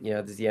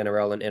know, there's the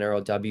NRL and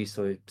NRLW,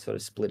 so we sort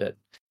of split it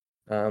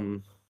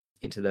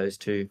into those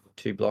two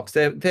blocks.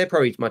 They're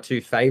probably my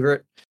two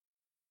favorite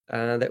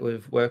that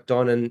we've worked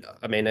on. And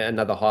I mean,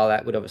 another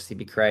highlight would obviously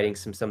be creating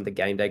some of the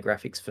game day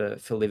graphics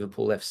for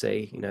Liverpool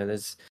FC. You know,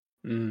 there's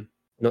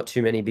not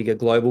too many bigger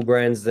global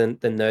brands than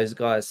those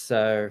guys.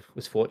 So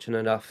was fortunate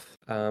enough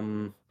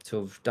to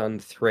have done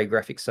 3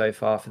 graphics so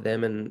far for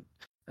them, and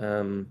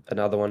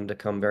another one to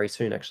come very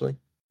soon, actually.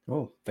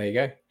 Oh, there you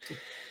go.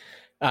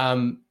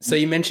 So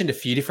you mentioned a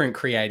few different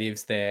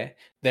creatives there.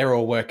 They're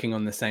all working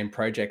on the same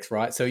projects,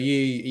 right? So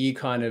you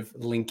kind of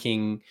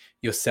linking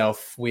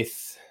yourself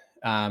with,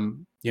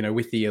 you know,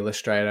 with the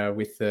illustrator,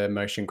 with the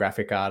motion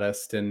graphic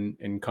artist,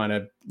 and kind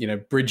of, you know,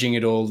 bridging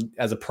it all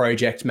as a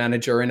project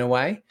manager in a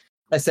way?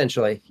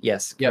 Essentially,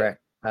 yes, correct.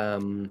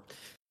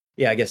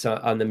 Yeah, I guess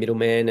I'm the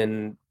middleman,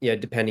 and, yeah,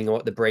 depending on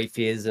what the brief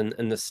is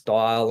and the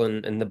style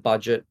and the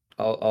budget,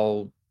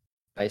 I'll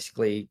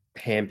basically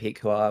handpick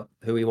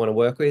who we want to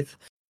work with,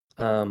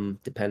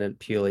 dependent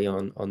purely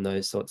on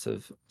those sorts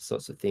of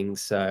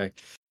things. So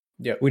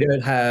we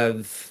don't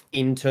have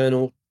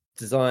internal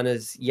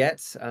designers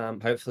yet.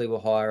 Hopefully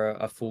we'll hire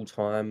a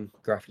full-time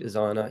graphic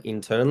designer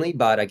internally,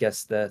 but I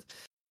guess the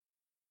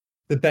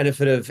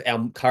benefit of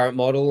our current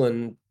model,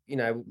 and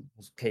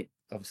keep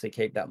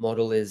that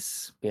model,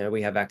 is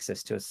we have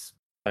access to so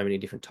many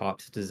different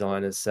types of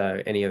designers, so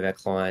any of our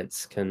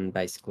clients can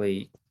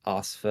basically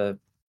ask for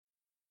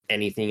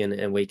anything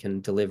and we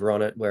can deliver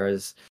on it,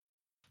 whereas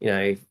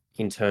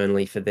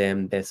internally for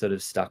them, they're sort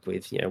of stuck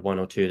with one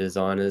or two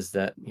designers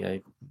that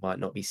might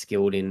not be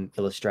skilled in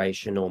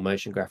illustration or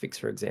motion graphics,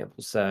 for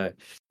example. So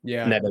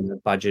and they don't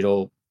have budget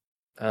or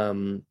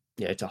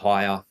to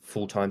hire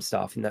full-time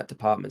staff in that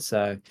department.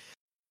 So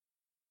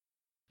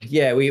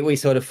we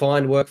sort of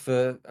find work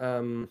for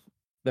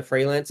the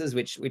freelancers,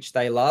 which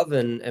they love,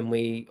 and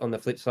we, on the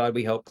flip side,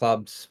 we help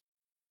clubs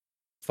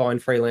find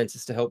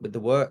freelancers to help with the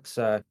work.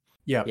 So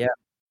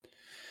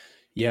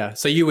yeah.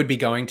 So you would be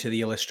going to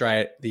the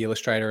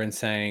illustrator and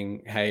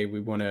saying, hey,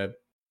 we want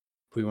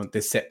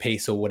this set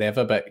piece or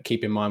whatever, but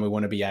keep in mind we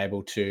want to be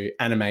able to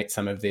animate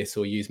some of this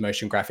or use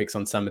motion graphics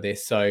on some of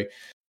this. So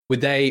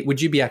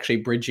would you be actually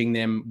bridging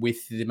them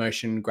with the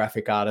motion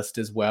graphic artist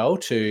as well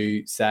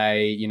to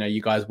say,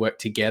 you guys work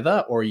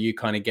together, or are you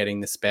kind of getting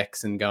the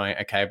specs and going,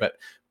 okay, but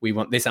we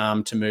want this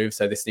arm to move,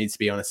 so this needs to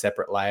be on a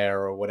separate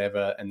layer or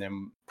whatever, and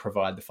then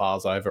provide the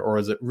files over? Or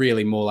is it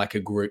really more like a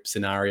group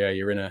scenario?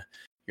 You're in a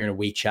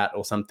WeChat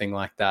or something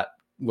like that,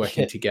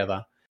 working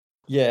together?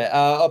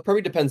 Yeah, it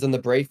probably depends on the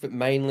brief, but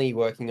mainly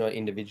working on it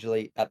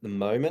individually at the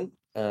moment.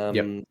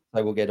 So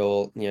we'll get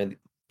all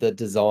the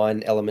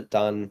design element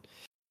done,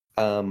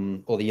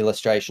 or the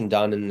illustration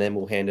done, and then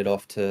we'll hand it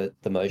off to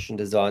the motion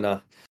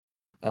designer.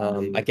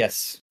 I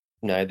guess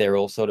they're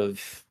all sort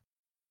of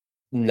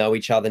know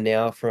each other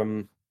now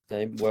from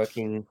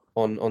working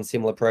on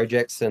similar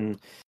projects and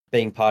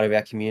being part of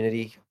our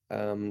community.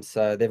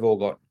 So they've all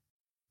got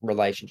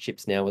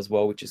relationships now as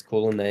well, which is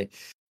cool, and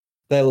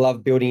they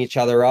love building each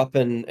other up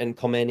and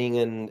commenting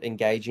and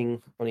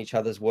engaging on each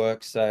other's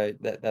work. So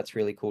that's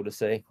really cool to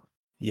see.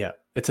 Yeah,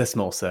 it's a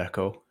small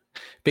circle.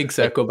 Big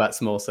circle, but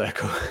small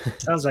circle.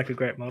 Sounds like a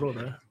great model,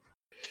 though.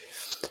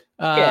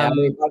 I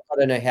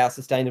don't know how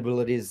sustainable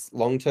it is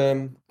long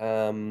term.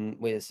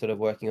 We're sort of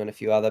working on a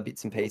few other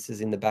bits and pieces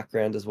in the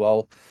background as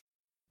well.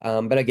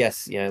 But I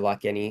guess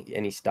like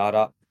any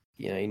startup,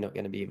 you're not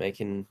going to be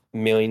making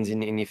millions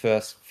in your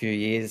first few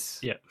years.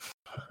 Yeah.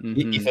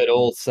 If at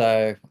all.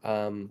 So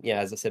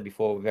as I said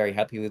before, we're very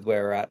happy with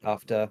where we're at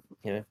after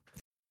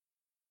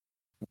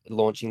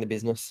launching the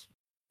business.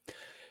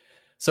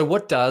 So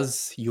what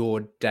does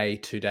your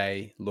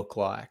day-to-day look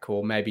like,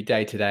 or maybe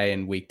day-to-day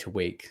and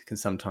week-to-week?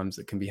 Because sometimes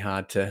it can be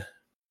hard to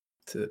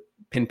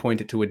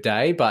pinpoint it to a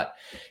day, but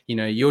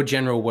your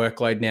general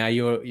workload now,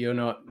 you're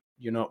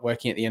not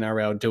working at the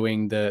NRL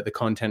doing the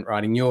content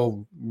writing,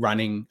 you're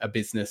running a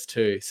business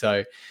too.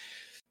 So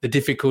the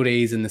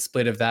difficulties and the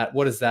split of that,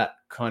 what does that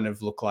kind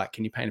of look like?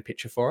 Can you paint a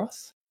picture for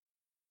us?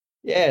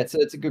 Yeah, it's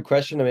a good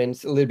question. I mean,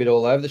 it's a little bit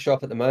all over the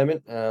shop at the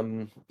moment.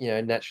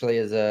 Naturally,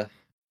 as a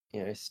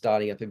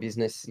starting up a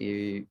business,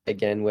 you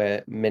again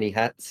wear many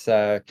hats.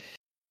 So,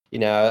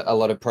 a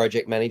lot of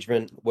project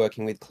management,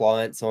 working with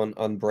clients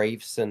on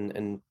briefs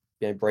and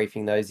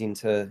briefing those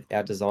into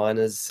our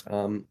designers.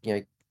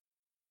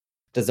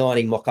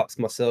 Designing mock-ups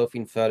myself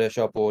in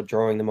Photoshop or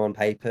drawing them on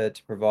paper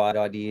to provide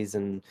ideas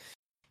and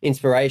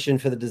inspiration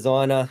for the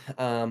designer.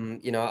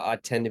 I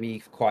tend to be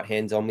quite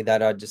hands-on with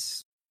that. I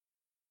just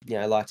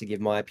like to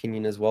give my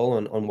opinion as well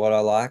on what I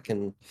like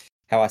and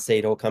how I see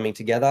it all coming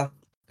together.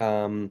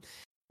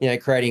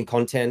 Creating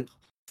content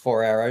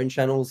for our own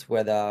channels,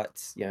 whether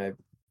it's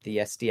the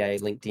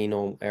SDA LinkedIn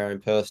or our own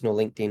personal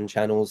LinkedIn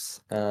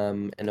channels,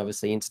 and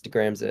obviously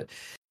Instagram's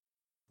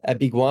a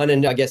big one.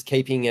 And I guess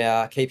keeping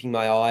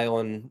my eye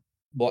on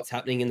what's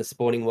happening in the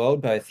sporting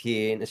world, both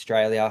here in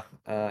Australia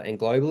and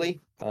globally.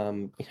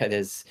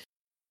 There's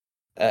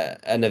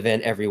an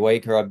event every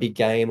week, or a big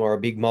game, or a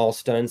big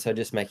milestone. So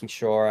just making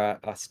sure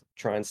I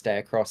try and stay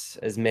across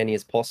as many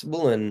as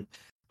possible. And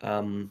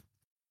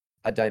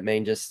I don't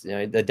mean just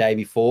the day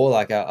before.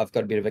 Like I've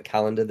got a bit of a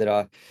calendar that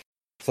I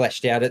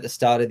fleshed out at the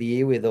start of the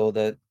year with all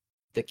the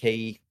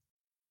key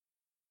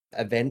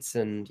events,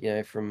 and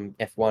from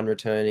F1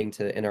 returning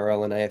to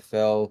NRL and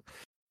AFL,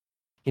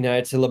 to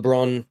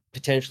LeBron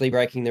potentially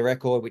breaking the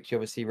record, which he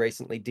obviously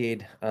recently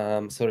did.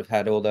 Sort of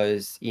had all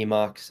those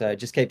earmarks. So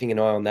just keeping an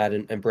eye on that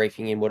and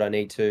briefing in what I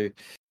need to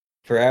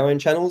for our own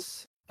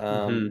channels.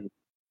 And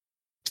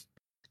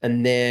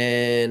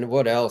then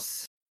what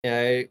else?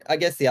 I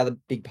guess the other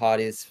big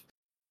part is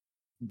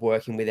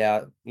working with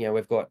our,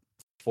 we've got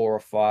 4 or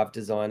 5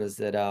 designers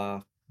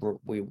that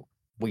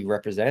we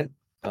represent,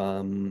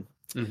 who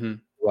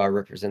are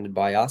represented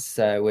by us.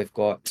 So we've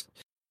got,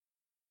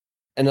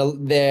 and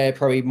they're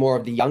probably more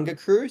of the younger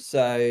crew.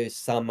 So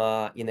some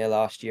are in their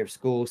last year of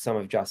school, some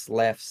have just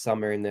left,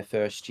 some are in their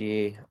first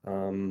year,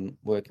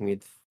 working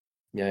with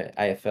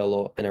AFL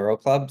or NRL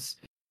clubs.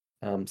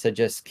 So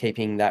just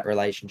keeping that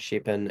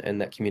relationship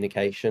and that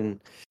communication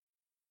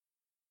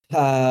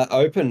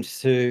open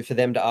for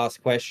them to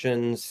ask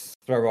questions,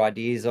 throw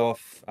ideas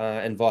off,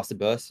 and vice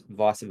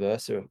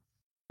versa,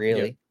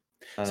 really.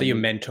 So you're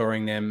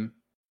mentoring them.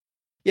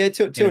 Yeah,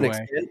 to an way.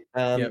 extent.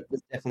 Yep.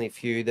 There's definitely a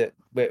few that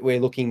we're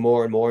looking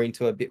more and more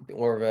into a bit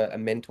more of a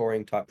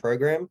mentoring type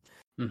program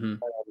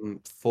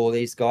for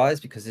these guys,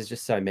 because there's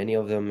just so many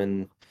of them,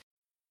 and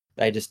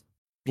they just,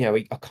 we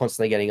are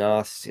constantly getting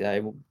asked,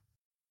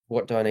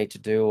 what do I need to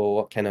do, or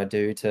what can I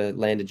do to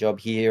land a job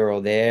here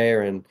or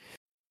there, and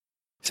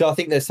so I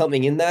think there's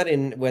something in that,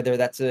 in whether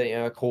that's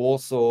a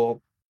course or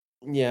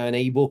an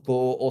ebook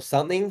or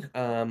something,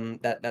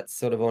 that's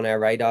sort of on our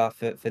radar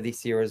for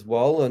this year as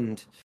well.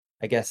 And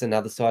I guess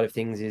another side of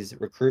things is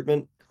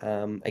recruitment.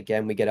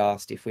 Again, we get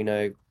asked if we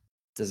know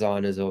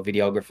designers or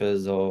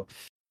videographers or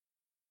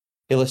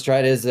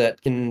illustrators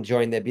that can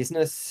join their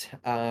business.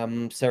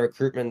 So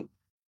recruitment,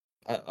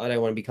 I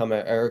don't want to become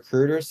a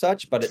recruiter as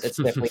such, but it's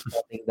definitely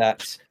something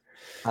that,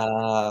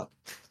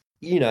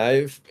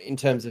 in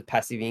terms of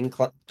passive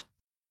income,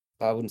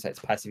 I wouldn't say it's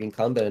passive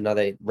income, but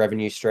another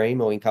revenue stream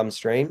or income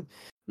stream.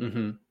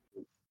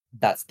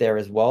 That's there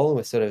as well.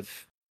 We're sort of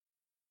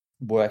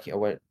working. I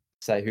won't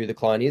say who the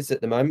client is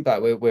at the moment,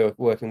 but we're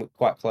working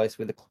quite close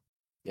with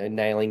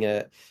nailing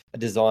a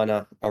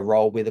designer, a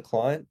role with a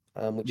client,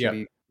 which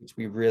would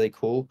be really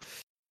cool.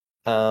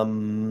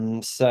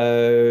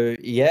 So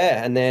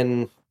yeah, and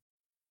then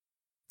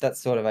that's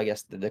sort of, I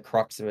guess, the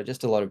crux of it.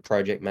 Just a lot of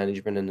project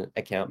management and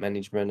account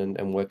management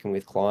and working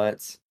with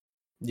clients.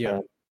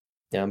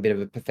 I'm a bit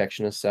of a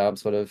perfectionist, so I'm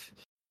sort of,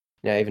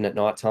 even at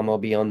night time, I'll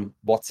be on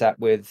WhatsApp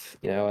with,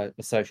 a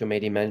social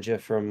media manager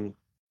from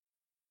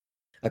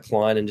a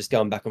client and just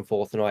going back and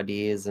forth on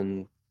ideas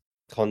and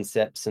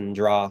concepts and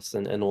drafts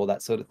and all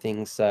that sort of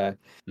thing. So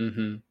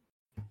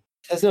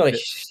there's not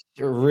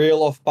a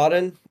real off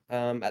button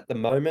at the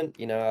moment.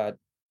 I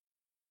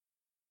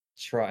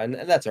try, and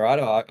that's all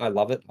right. I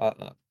love it.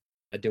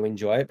 I do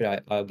enjoy it,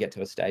 but I'll get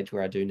to a stage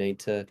where I do need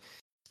to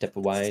step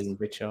away and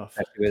switch off.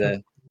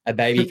 With a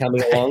baby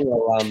coming along,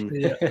 or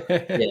need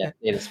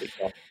to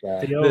switch off.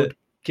 The old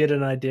get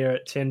an idea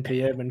at 10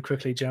 p.m. and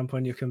quickly jump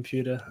on your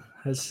computer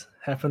has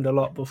happened a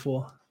lot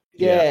before.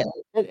 Yeah.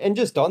 And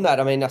just on that,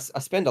 I mean, I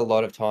spend a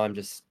lot of time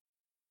just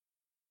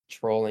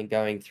trawling,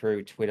 going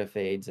through Twitter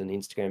feeds and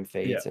Instagram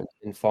feeds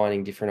and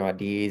finding different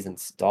ideas and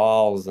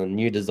styles and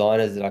new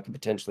designers that I could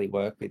potentially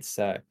work with.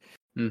 So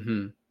I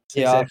find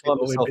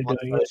myself on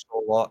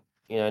social a lot,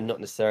 not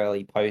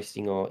necessarily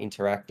posting or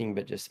interacting,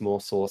 but just more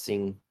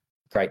sourcing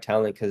great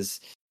talent, because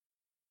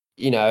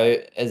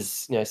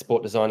as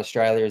Sport Design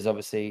Australia is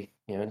obviously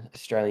an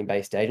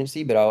Australian-based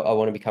agency, but I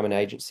want to become an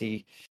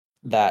agency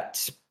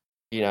that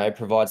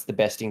provides the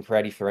best in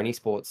creative for any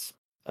sports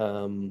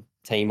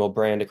team or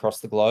brand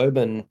across the globe.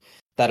 And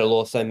that'll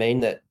also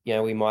mean that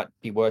we might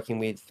be working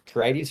with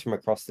creatives from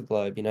across the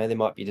globe. There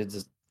might be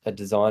a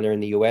designer in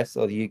the US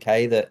or the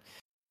UK that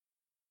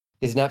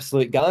is an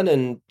absolute gun,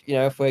 and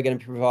if we're going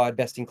to provide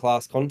best in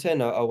class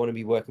content, I want to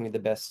be working with the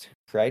best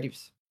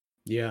creatives.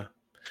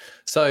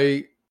 So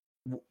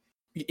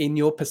in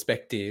your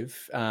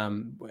perspective,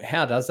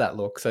 how does that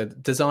look? So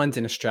designs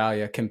in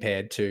Australia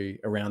compared to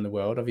around the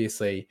world,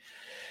 obviously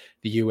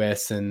the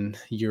US and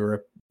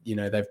Europe,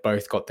 they've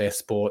both got their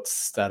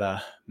sports that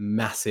are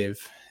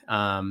massive,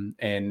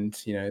 and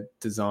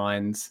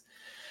designs.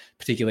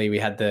 Particularly, we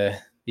had the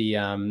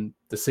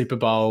Super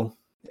Bowl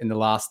in the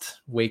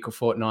last week or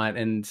fortnight,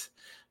 and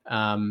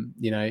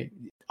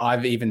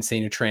I've even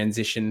seen a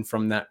transition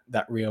from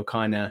that real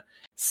kind of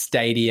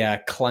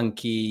stadia,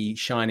 clunky,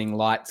 shining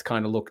lights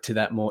kind of look to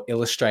that more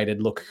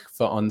illustrated look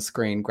for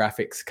on-screen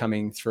graphics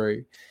coming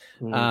through.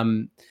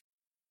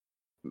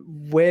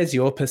 Where's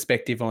your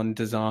perspective on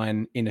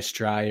design in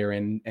Australia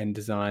and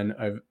design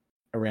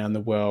around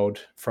the world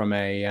from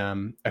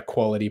a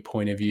quality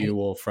point of view,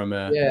 or from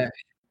a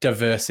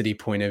diversity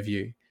point of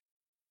view?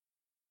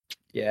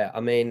 Yeah, I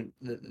mean,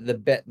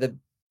 the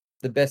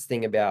best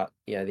thing about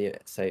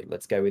say,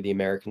 let's go with the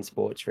American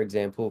sports, for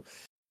example.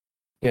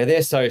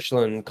 Their social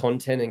and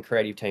content and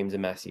creative teams are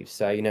massive.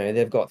 So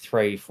they've got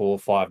 3, 4,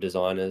 5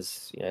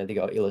 designers. They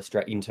got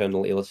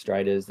internal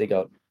illustrators. They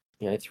got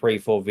 3,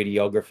 4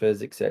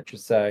 videographers, etc.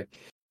 So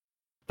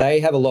they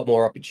have a lot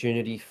more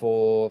opportunity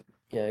for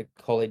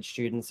college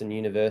students and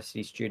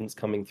university students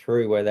coming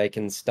through, where they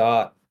can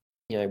start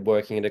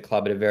working at a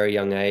club at a very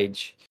young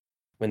age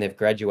when they've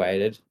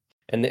graduated,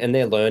 and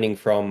they're learning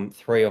from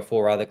 3 or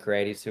 4 other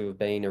creatives who have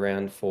been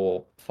around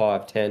for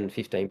 5, 10,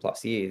 15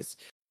 plus years.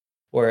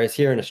 Whereas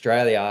here in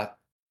Australia,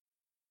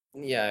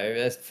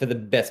 for the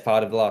best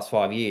part of the last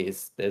 5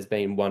 years, there's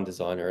been one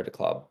designer at a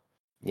club,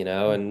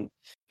 and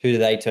who do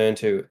they turn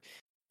to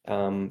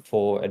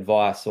for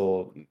advice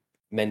or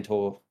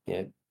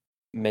mentoring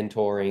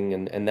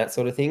and that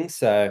sort of thing.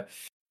 So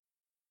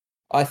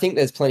I think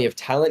there's plenty of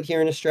talent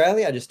here in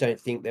Australia. I just don't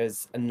think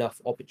there's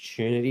enough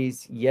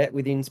opportunities yet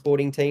within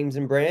sporting teams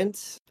and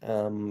brands.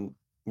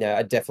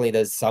 Definitely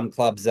there's some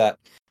clubs that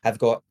have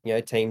got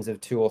teams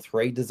of 2 or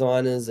 3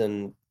 designers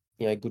and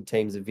good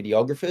teams of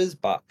videographers,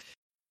 but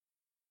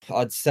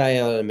I'd say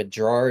on a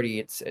majority,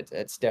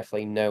 it's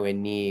definitely nowhere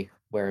near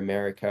where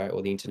America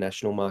or the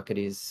international market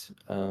is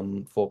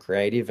for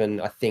creative. And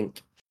I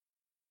think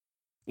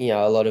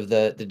a lot of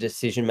the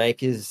decision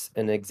makers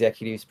and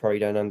executives probably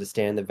don't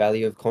understand the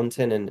value of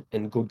content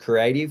and good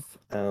creative.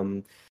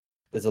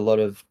 There's a lot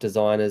of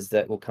designers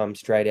that will come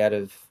straight out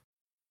of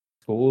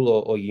school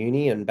or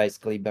uni and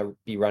basically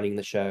be running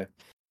the show,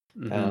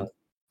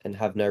 and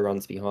have no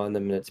runs behind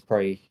them. And it's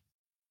probably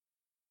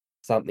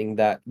something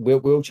that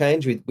will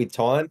change with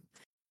time.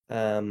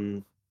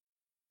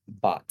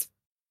 But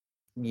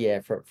yeah,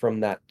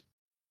 from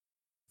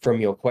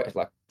your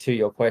to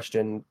your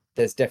question,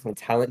 there's definitely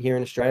talent here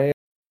in Australia.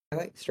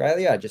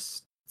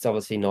 Just it's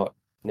obviously not,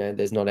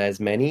 there's not as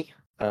many,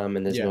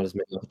 and there's not as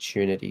many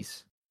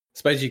opportunities. I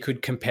suppose you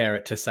could compare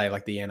it to, say,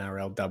 like the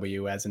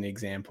NRLW as an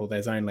example.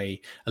 There's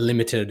only a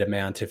limited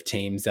amount of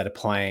teams that are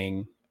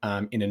playing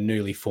in a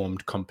newly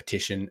formed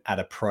competition at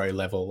a pro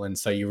level. And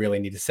so you really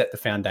need to set the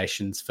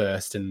foundations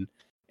first and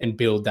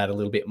build that a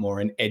little bit more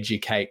and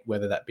educate,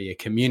 whether that be a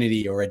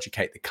community or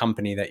educate the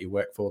company that you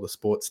work for, the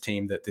sports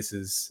team, that this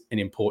is an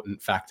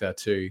important factor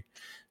to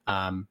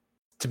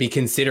be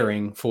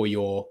considering for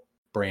your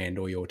brand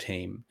or your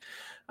team.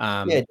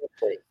 Yeah,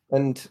 definitely.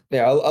 And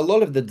a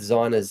lot of the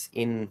designers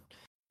in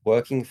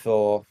working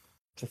for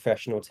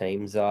professional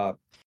teams are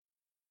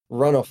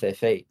run off their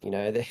feet.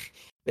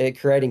 They're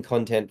creating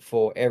content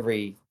for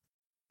every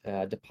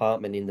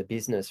department in the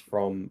business,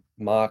 from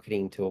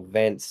marketing to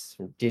events,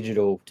 from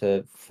digital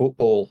to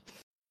football,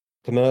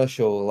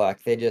 commercial.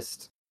 Like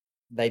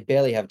they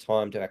barely have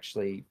time to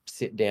actually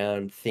sit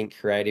down, think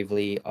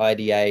creatively,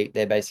 ideate.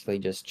 They're basically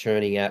just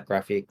churning out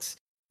graphics,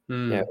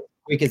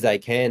 quick as they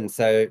can.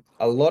 So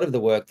a lot of the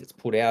work that's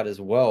put out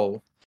as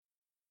well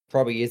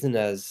probably isn't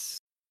as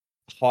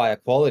higher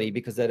quality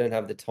because they don't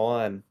have the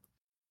time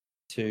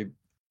to.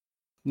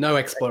 No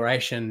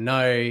exploration,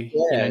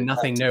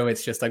 nothing new.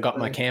 It's just I got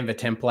my Canva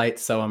templates,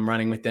 so I'm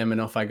running with them and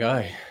off I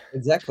go.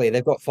 Exactly.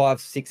 They've got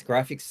 5-6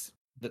 graphics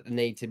that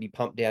need to be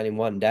pumped down in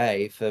one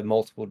day for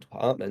multiple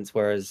departments.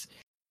 Whereas,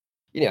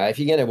 if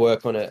you're going to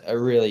work on a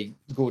really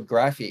good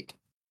graphic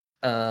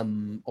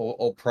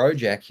or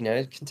project,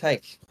 it can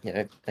take,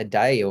 a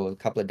day or a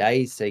couple of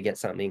days to get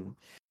something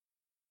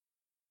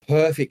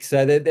perfect.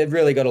 So they've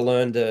really got to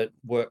learn to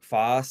work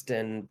fast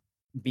and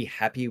be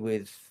happy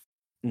with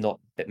not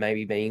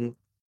maybe being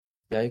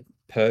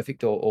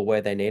perfect or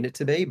where they need it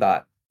to be,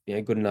 but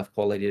good enough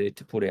quality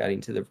to put out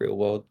into the real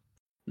world.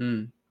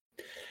 Do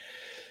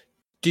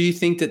you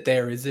think that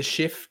there is a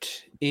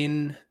shift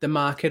in the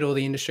market or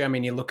the industry? I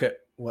mean, you look at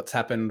what's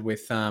happened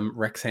with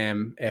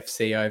Wrexham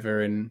FC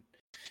over in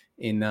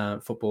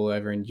football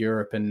over in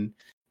Europe, and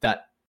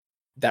that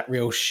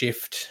real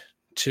shift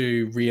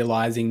to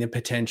realizing the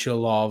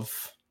potential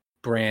of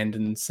brand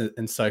and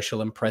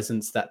social and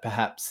presence that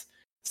perhaps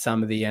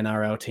some of the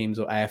NRL teams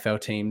or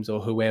AFL teams or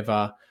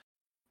whoever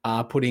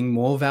are putting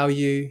more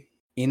value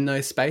in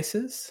those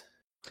spaces?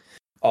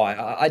 Oh,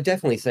 I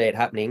definitely see it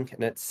happening,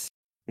 and it's,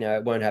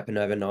 it won't happen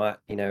overnight.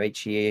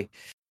 Each year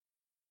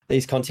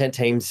these content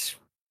teams,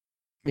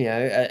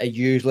 are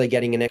usually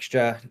getting an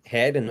extra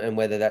head, and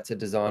whether that's a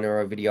designer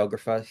or a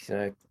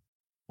videographer,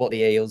 what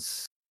the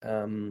Eels,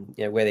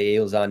 where the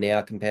Eels are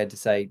now compared to,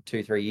 say,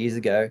 2-3 years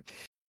ago,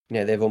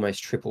 they've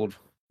almost tripled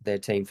their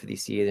team for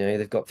this year.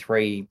 They've got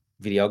 3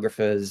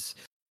 videographers,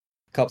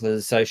 a couple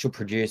of social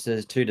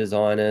producers, 2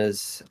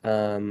 designers.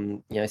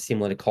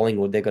 Similar to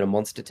Collingwood, they've got a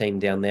monster team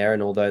down there,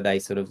 and although they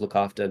sort of look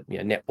after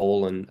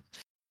netball and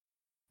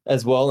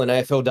as well and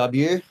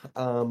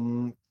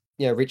AFLW,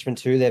 Richmond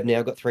too, they've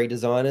now got 3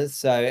 designers.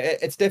 So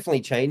it's definitely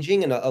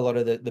changing, and a lot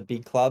of the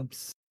big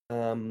clubs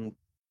in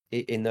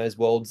those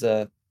worlds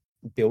are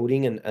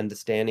building and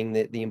understanding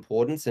the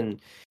importance.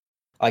 And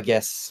I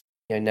guess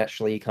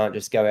naturally you can't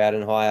just go out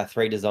and hire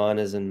 3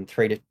 designers and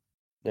 3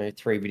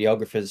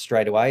 videographers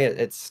straight away.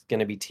 It's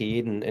going to be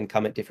tiered and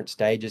come at different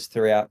stages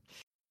throughout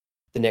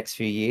the next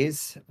few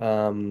years.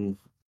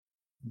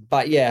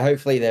 But yeah,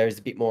 hopefully there is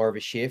a bit more of a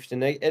shift,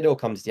 and it all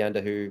comes down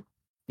to who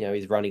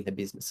is running the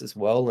business as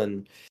well,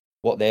 and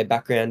what their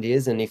background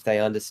is, and if they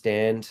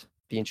understand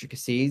the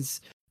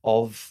intricacies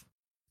of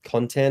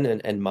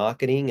content and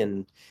marketing,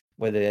 and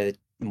whether they're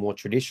more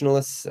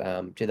traditionalists,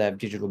 do they have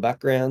digital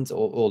backgrounds,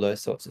 or all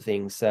those sorts of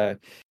things. So,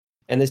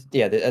 and there's,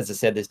 as I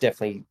said, there's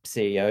definitely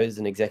CEOs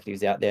and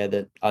executives out there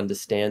that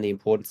understand the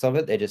importance of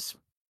it. They're just,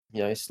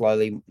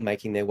 slowly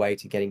making their way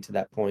to getting to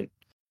that point.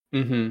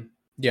 Mm-hmm.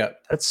 Yeah.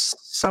 That's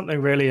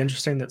something really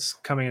interesting that's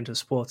coming into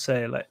sports,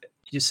 like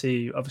you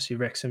see, obviously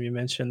Wrexham, you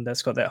mentioned,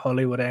 that's got that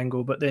Hollywood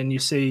angle, but then you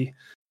see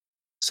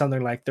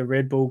something like the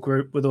Red Bull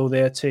Group with all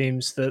their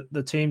teams,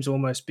 the teams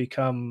almost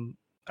become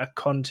a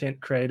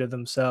content creator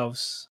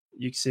themselves.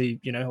 You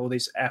see, all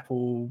these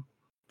Apple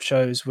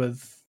shows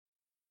with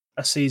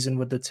a season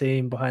with the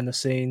team behind the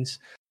scenes.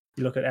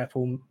 You look at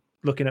Apple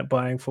looking at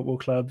buying football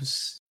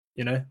clubs,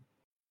 they're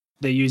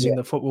using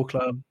the football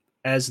club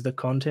as the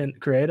content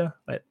creator,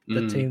 like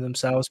the team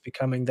themselves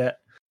becoming that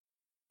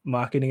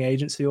marketing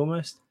agency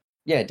almost.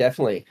 Yeah,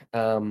 definitely.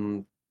 A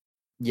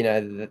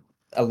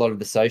lot of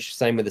the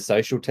same with the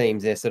social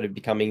teams, they're sort of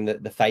becoming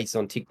the face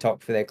on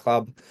TikTok for their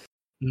club.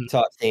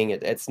 type thing.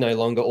 It's no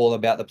longer all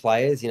about the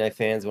players.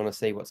 Fans want to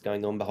see what's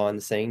going on behind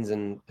the scenes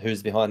and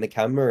who's behind the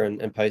camera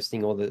and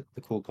posting all the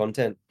cool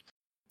content.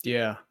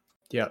 Yeah.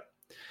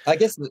 I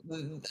guess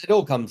it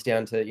all comes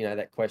down to,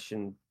 that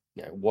question,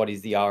 what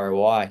is the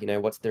ROI?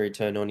 What's the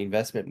return on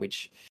investment?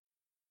 Which,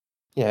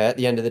 at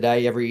the end of the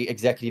day, every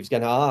executive's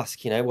going to ask,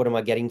 what am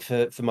I getting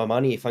for my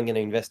money? If I'm going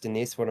to invest in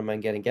this, what am I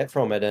going to get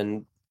from it?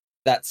 And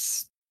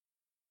that's,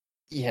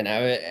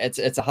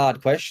 it's a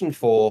hard question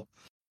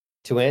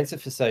to answer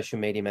for social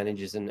media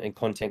managers and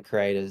content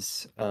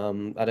creators. I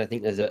don't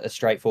think there's a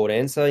straightforward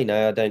answer.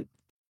 I don't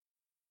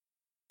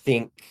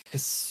think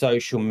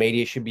social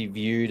media should be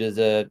viewed as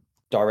a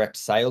direct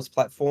sales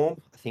platform.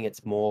 I think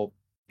it's more,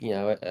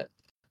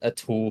 a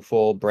tool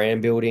for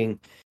brand building,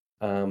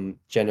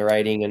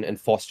 generating and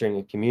fostering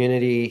a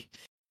community,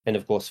 and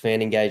of course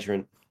fan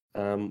engagement,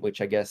 which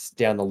I guess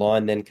down the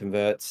line then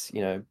converts,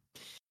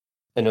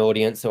 an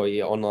audience or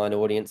your online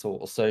audience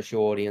or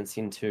social audience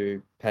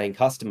into paying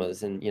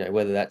customers, and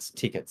whether that's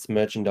tickets,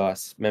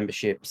 merchandise,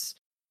 memberships,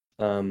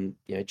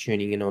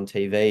 tuning in on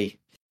TV.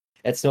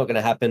 It's not going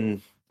to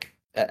happen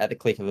at the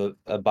click of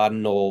a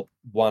button or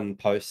one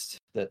post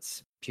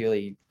that's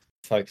purely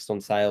focused on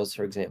sales,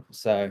 for example.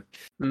 So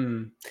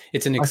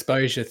it's an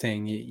exposure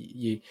thing.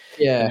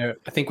 I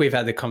think we've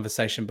had the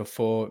conversation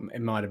before.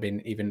 It might have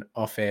been even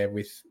off air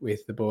with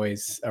the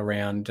boys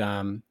around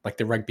like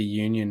the rugby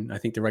union. I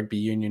think the rugby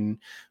union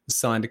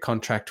signed a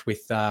contract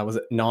with was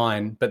it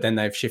Nine, but then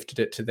they've shifted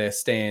it to their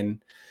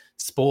Stan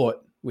Sport,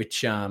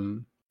 which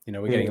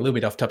we're getting a little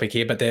bit off topic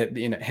here, but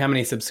how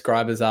many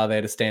subscribers are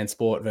there to Stan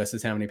Sport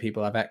versus how many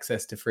people have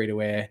access to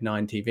free-to-air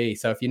 9TV?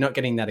 So if you're not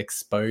getting that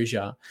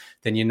exposure,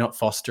 then you're not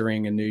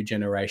fostering a new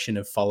generation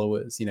of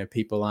followers.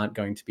 People aren't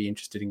going to be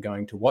interested in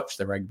going to watch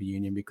the rugby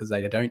union because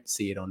they don't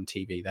see it on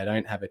TV. They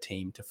don't have a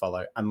team to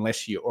follow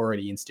unless you're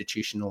already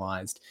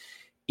institutionalized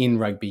in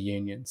rugby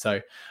union.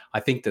 So I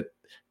think that,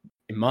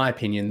 in my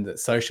opinion, that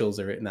socials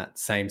are in that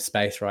same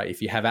space, right?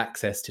 If you have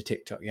access to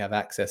TikTok, you have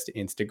access to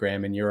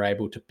Instagram, and you're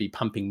able to be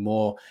pumping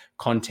more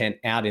content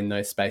out in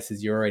those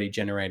spaces, you're already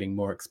generating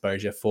more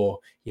exposure for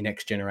your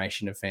next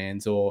generation of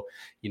fans, or,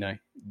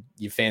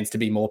 your fans to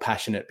be more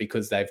passionate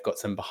because they've got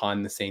some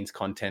behind the scenes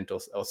content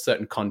or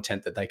certain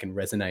content that they can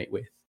resonate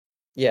with.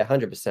 Yeah,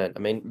 100%. I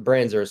mean,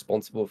 brands are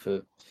responsible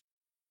for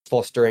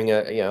fostering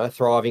a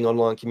thriving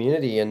online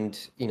community. And,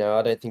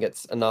 I don't think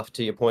it's enough,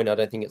 to your point, I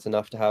don't think it's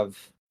enough to have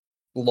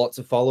lots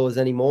of followers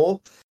anymore.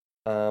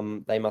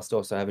 They must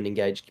also have an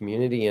engaged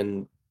community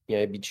and,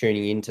 be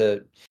tuning in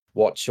to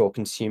watch or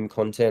consume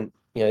content,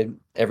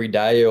 every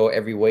day or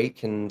every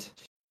week. And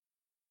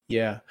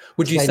yeah,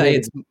 would you say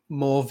it's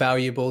more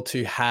valuable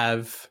to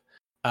have,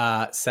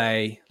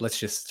 say, let's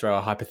just throw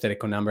a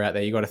hypothetical number out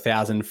there. You got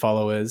 1,000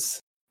 followers.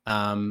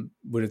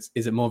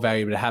 Is it more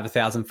valuable to have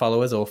 1,000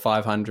 followers or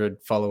 500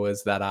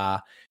 followers that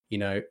are,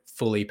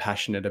 fully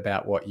passionate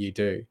about what you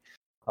do?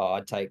 Oh,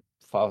 I'd take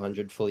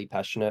 500 fully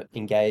passionate,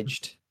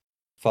 engaged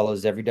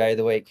followers every day of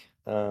the week.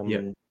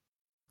 And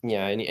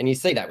you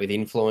see that with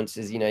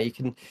influencers.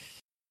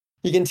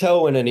 You can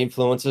tell when an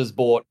influencer's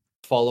bought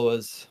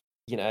followers.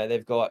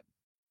 They've got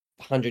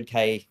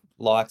 100k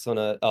likes on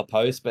a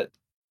post,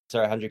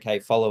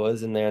 100k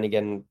followers, and they're only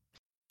getting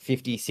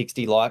 50,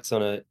 60 likes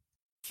on a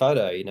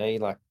photo. You're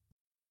like,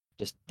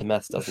 just the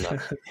maths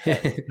doesn't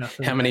add.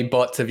 How many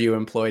bots have you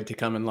employed to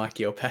come and like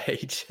your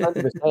page?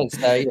 100%.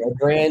 So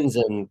brands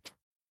and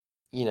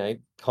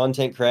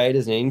content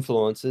creators and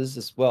influencers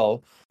as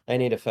well, they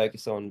need to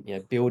focus on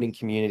building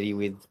community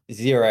with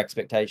zero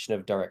expectation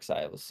of direct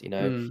sales.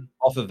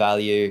 Offer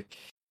value.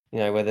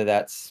 Whether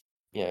that's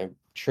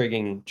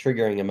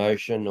triggering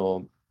emotion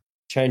or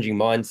changing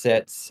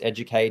mindsets,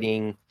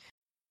 educating.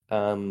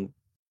 I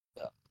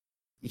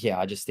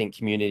just think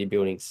community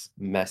building's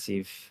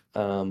massive.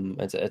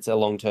 It's a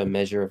long-term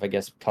measure of, I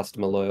guess,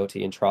 customer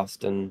loyalty and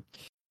trust, and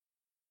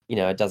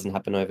it doesn't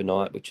happen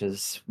overnight, which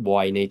is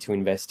why you need to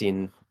invest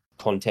in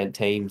content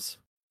teams.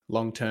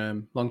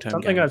 Long-term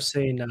Something game. I've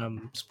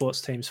seen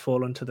sports teams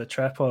fall into the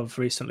trap of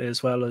recently,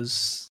 as well,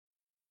 as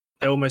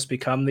they almost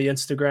become the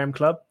Instagram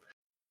club.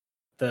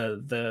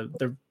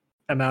 The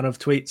amount of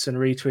tweets and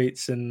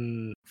retweets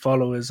and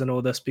followers and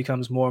all this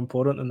becomes more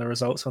important than the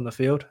results on the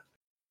field.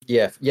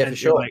 Yeah, for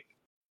sure.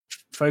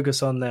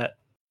 Focus on that,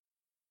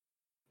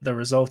 the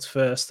results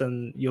first,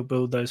 and you'll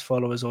build those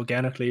followers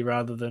organically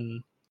rather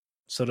than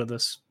sort of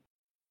this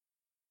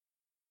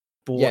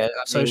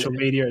social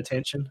media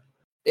attention.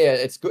 Yeah,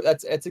 it's good.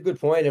 It's a good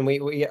point, and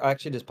we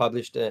actually just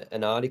published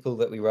an article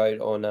that we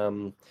wrote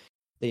on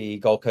the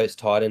Gold Coast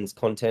Titans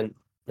content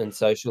and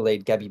social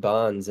lead Gabby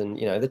Barnes, and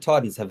the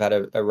Titans have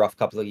had a rough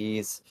couple of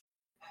years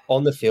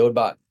on the field,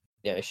 but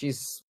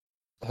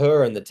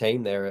her and the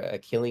team there are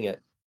killing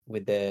it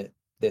with their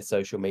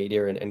social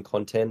media and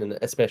content, and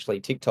especially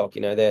TikTok.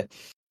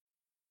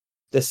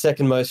 They're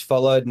second most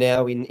followed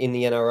now in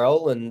the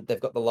NRL, and they've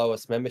got the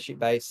lowest membership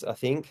base. I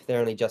think they're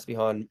only just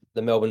behind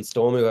the Melbourne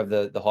Storm, who have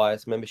the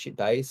highest membership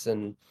base,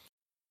 and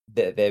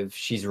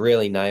she's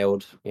really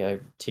nailed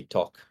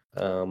TikTok,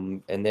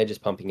 and they're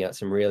just pumping out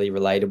some really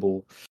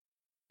relatable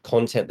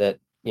content that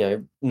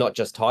not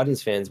just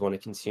Titans fans want to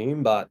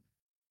consume, but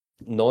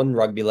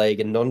non-rugby league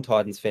and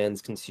non-Titans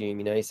fans consume.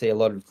 You see a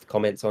lot of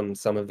comments on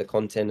some of the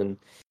content and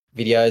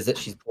videos that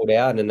she's pulled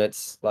out, and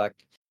it's like,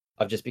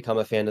 I've just become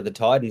a fan of the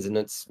Titans, and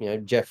it's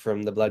Jeff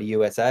from the bloody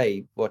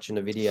USA watching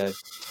a video.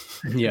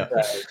 Yeah.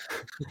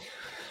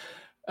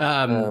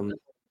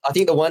 I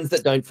think the ones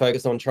that don't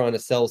focus on trying to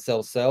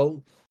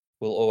sell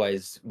will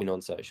always win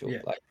on social.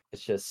 Yeah. Like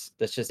that's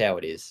just how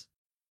it is.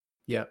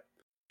 Yeah.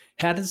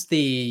 How does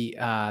this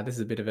is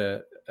a bit of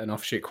an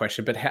offshoot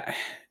question, but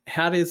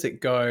how does it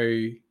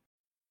go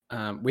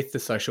with the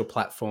social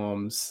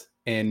platforms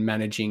and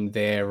managing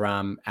their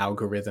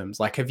algorithms?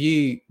 Like, do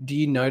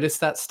you notice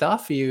that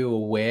stuff? Are you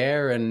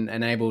aware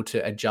and able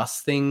to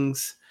adjust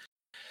things?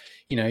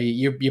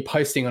 You're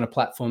posting on a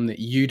platform that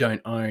you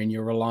don't own.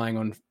 You're relying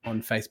on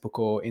Facebook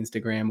or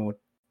Instagram or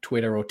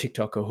Twitter or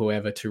TikTok or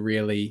whoever to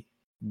really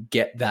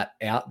get that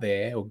out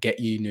there or get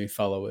you new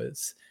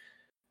followers.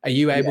 Are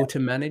you able to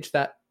manage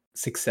that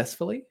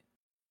successfully?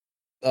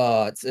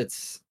 Oh,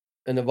 it's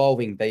an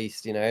evolving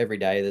beast. Every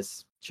day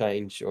there's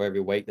change, or every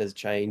week there's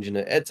change, and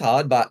it's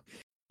hard. But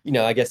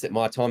I guess at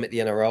my time at the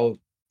NRL,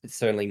 it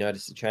certainly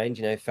noticed a change.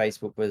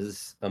 Facebook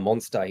was a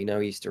monster.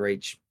 We used to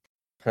reach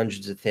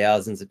hundreds of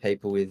thousands of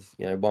people with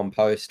one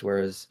post,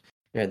 whereas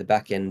the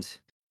back end,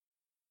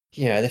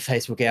 the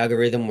Facebook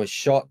algorithm was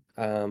shot.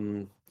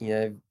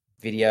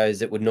 Videos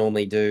that would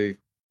normally do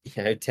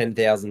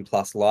 10,000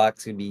 plus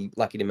likes would be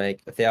lucky to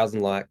make 1,000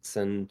 likes.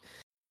 And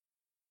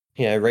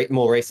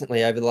more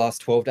recently, over the last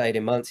 12 to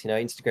 18 months,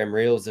 Instagram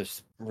Reels have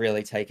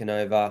really taken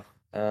over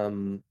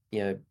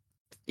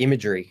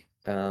imagery,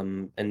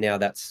 and now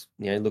that's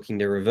looking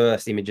to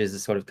reverse. Images are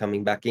sort of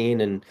coming back in,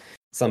 and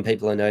some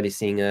people are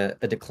noticing a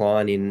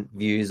decline in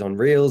views on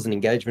Reels and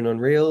engagement on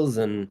Reels.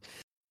 And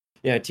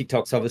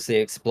TikTok's obviously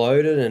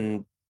exploded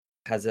and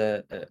has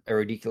a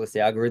ridiculous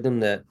algorithm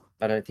that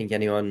I don't think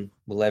anyone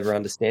will ever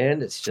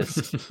understand. It's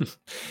just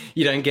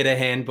you don't get a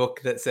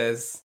handbook that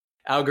says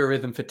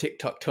algorithm for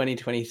TikTok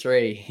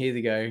 2023. Here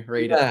you go,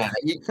 read it.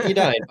 You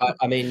don't.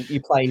 I mean, you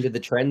play into the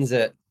trends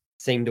that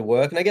seem to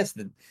work. And I guess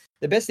the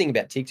best thing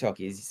about TikTok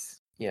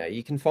is,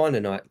 you can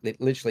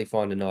literally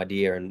find an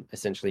idea and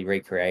essentially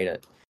recreate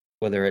it,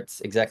 whether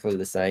it's exactly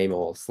the same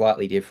or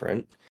slightly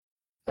different.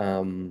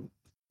 I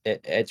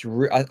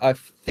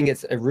think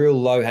it's a real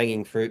low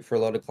hanging fruit for a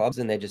lot of clubs,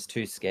 and they're just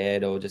too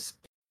scared or just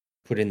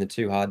put in the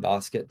too hard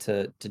basket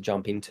to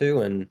jump into,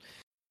 and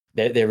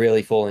they're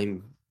really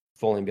falling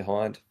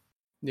behind.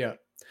 Yeah.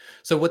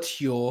 So what's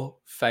your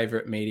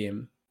favorite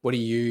medium? What do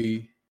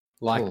you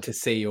like to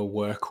see or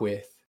work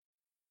with?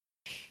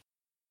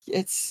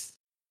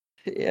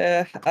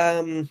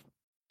 I've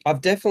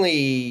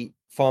definitely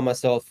find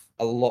myself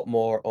a lot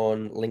more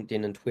on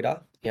LinkedIn and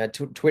Twitter.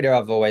 Twitter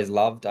I've always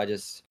loved. I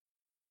just,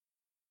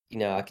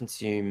 I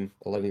consume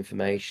a lot of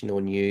information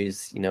or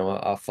news.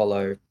 I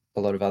follow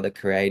a lot of other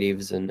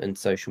creatives and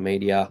social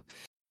media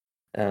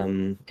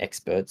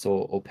experts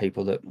or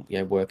people that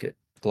work at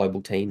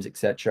global teams,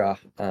 etc.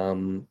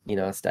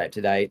 I stay up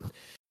to date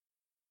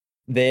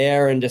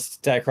there and just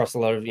stay across a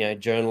lot of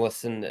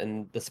journalists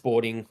and the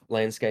sporting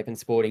landscape and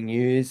sporting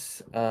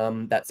news.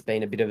 That's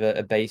been a bit of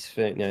a beast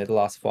for the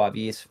last 5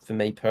 years for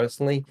me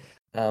personally.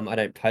 I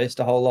don't post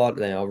a whole lot.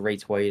 I'll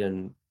retweet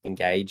and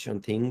engage on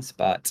things,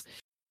 but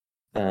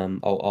I'm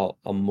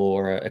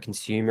more a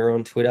consumer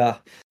on Twitter.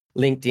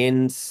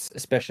 LinkedIn,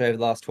 especially over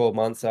the last 12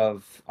 months,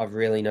 I've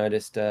really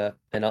noticed an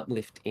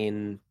uplift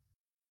in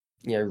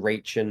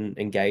reach and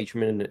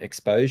engagement and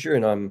exposure,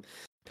 and I'm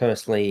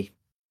personally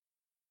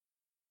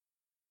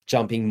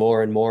jumping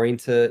more and more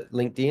into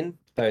LinkedIn,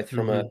 both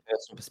from a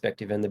personal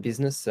perspective and the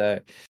business. So,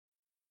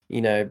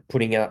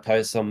 putting out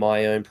posts on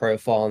my own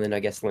profile and then I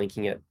guess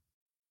linking it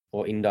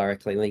or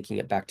indirectly linking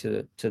it back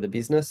to the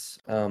business.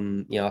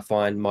 I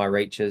find my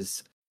reach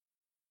is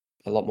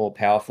a lot more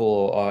powerful,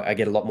 or I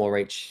get a lot more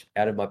reach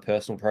out of my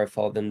personal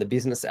profile than the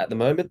business at the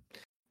moment.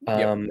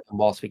 And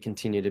whilst we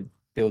continue to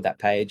build that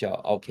page,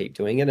 I'll keep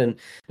doing it. And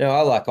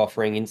I like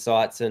offering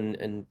insights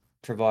and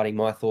providing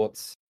my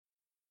thoughts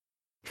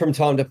from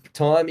time to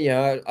time.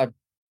 I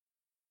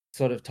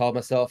sort of told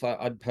myself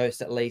I'd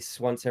post at least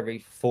once every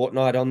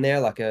fortnight on there,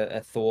 like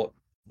a thought,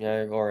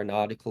 or an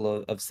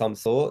article of some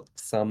sort.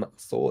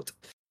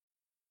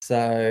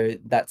 So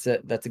that's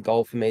a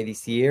goal for me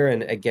this year.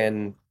 And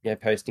again,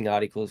 posting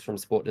articles from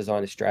Sport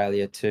Design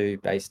Australia too,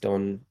 based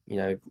on,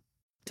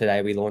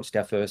 today we launched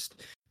our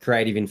first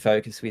Creative in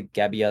Focus with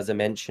Gabby, as I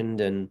mentioned,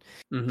 and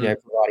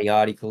providing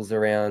articles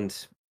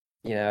around,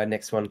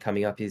 next one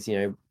coming up is,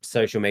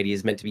 social media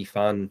is meant to be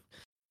fun.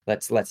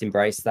 Let's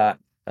embrace that.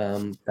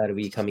 That'll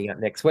be coming up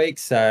next week.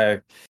 So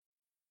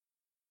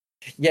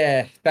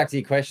yeah, back to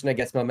your question. I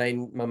guess my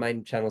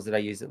main channels that I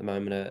use at the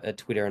moment are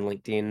Twitter and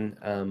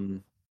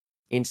LinkedIn.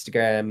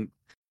 Instagram,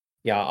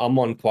 I'm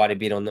on quite a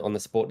bit on the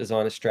Sport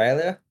Design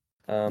Australia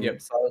side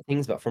of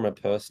things, but from a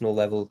personal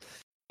level,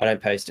 I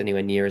don't post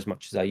anywhere near as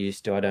much as I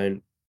used to. I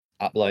don't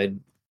upload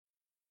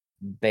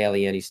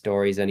barely any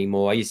stories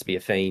anymore. I used to be a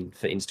fiend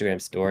for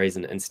Instagram stories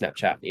and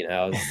Snapchat.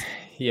 I was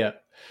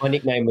My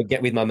nickname would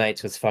get with my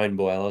mates was Phone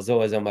Boy. I was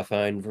always on my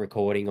phone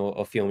recording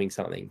or filming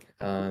something.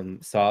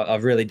 So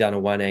I've really done a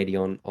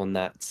 180 on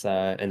that. So,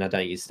 and I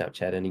don't use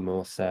Snapchat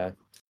anymore. So,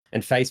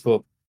 and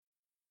Facebook,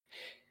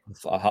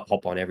 I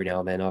hop on every now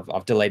and then.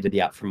 I've deleted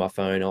the app from my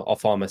phone. I'll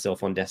find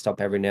myself on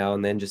desktop every now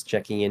and then, just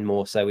checking in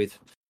more so with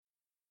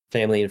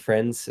family and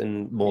friends,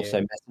 and more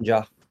so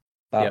Messenger.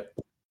 But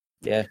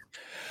yeah.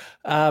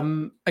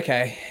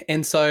 Okay,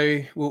 and so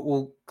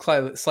we'll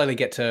slowly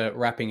get to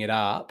wrapping it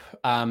up.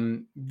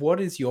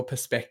 What is your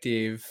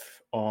perspective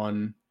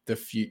on the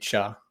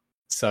future?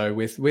 So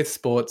with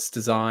sports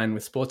design,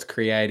 with sports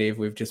creative,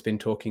 we've just been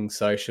talking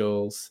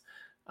socials.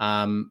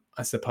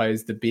 I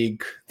suppose the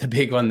big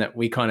one that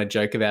we kind of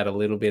joke about a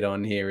little bit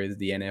on here is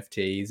the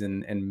NFTs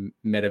and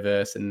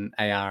metaverse and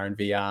AR and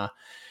VR.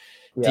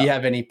 Yeah. Do you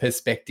have any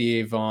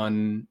perspective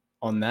on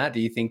that? Do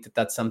you think that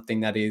that's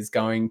something that is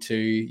going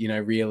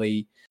to,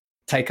 really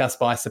take us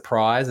by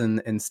surprise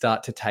and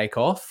start to take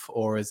off,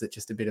 or is it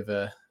just a bit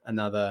of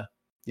another,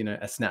 a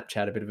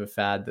Snapchat, a bit of a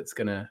fad that's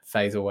going to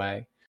phase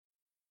away?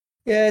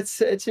 Yeah,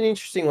 it's an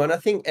interesting one. I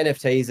think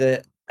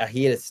NFTs are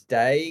here to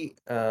stay.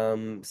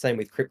 Same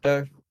with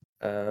crypto.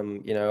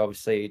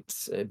 Obviously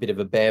it's a bit of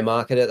a bear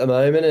market at the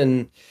moment,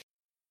 and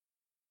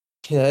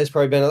there's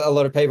probably been a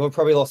lot of people have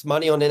probably lost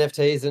money on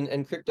NFTs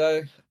and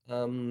crypto.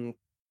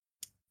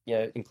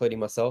 Including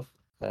myself.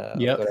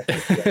 Yep.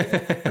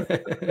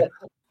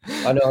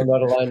 I know I'm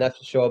not alone, that's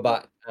for sure.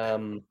 But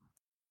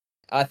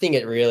I think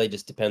it really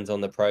just depends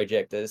on the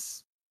project. I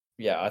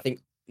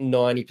think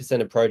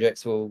 90% of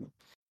projects will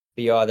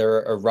be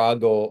either a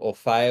rug or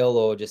fail,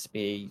 or just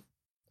be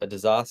a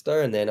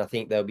disaster. And then I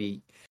think there'll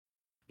be,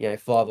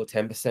 5 or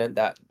 10%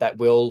 that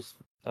will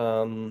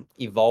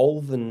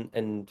evolve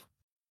and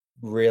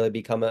really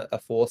become a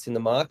force in the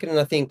market. And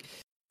I think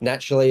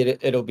naturally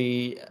it'll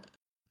be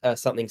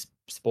something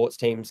sports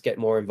teams get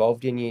more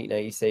involved in.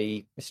 You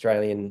see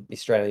Australian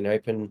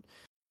Open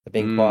have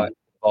been quite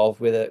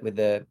involved with it, with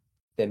their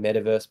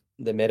metaverse,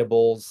 the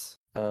metaballs.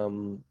 I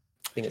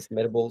think it's the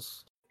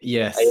metaballs.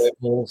 Yes.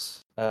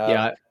 Balls.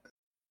 Yeah.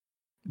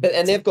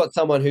 And they've got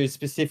someone who's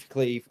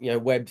specifically,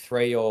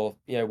 Web3 or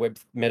web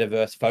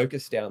metaverse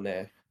focused down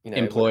there.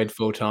 Employed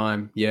full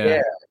time. Yeah.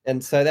 Yeah,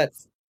 and so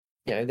that's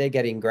they're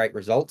getting great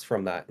results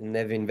from that, and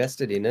they've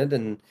invested in it.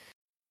 And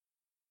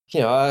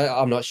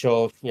I'm not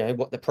sure,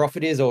 what the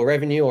profit is or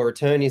revenue or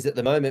return is at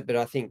the moment, but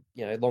I think,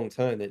 long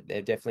term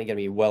they're definitely going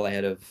to be well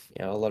ahead of,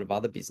 a lot of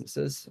other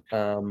businesses.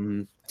 I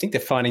think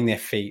they're finding their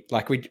feet.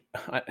 Like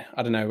I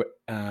don't know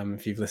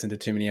if you've listened to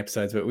too many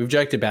episodes, but we've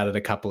joked about it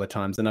a couple of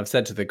times, and I've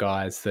said to the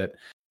guys that,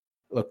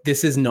 look,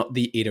 this is not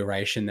the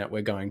iteration that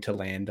we're going to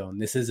land on.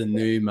 This is a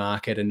new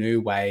market, a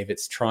new wave.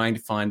 It's trying to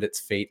find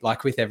its feet.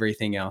 Like with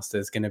everything else,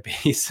 there's going to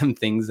be some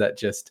things that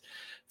just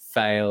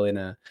fail in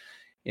a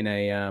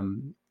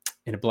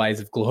blaze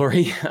of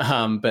glory.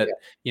 But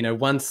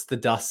once the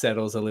dust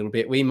settles a little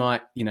bit, we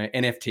might,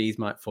 NFTs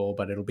might fall,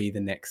 but it'll be the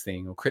next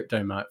thing, or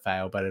crypto might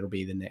fail, but it'll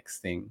be the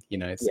next thing.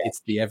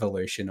 It's the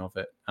evolution of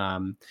it.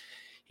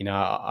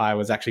 I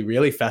was actually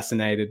really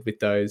fascinated with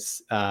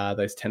those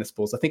tennis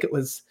balls. I think it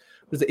was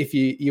if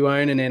you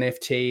own an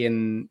NFT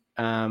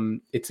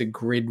and it's a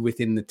grid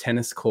within the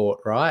tennis court,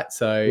 right?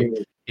 So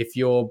if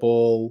your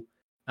ball,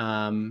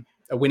 a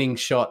winning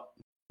shot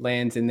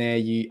lands in there,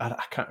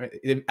 I can't.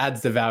 It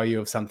adds the value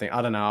of something.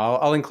 I don't know.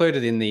 I'll include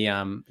it in the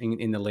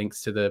in the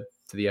links to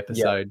the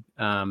episode.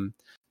 Yeah.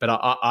 But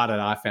I don't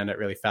know. I found it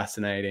really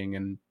fascinating,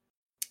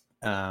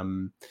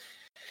 and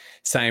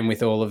same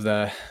with all of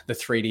the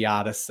 3D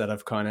artists that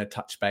I've kind of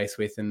touched base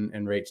with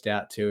and reached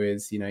out to.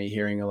 Is you're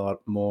hearing a lot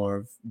more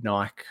of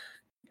Nike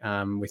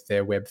with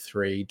their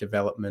Web3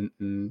 development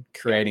and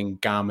creating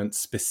garments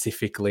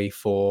specifically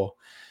for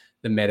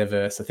the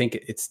metaverse. I think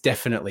it's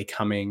definitely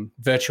coming.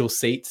 Virtual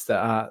seats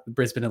that the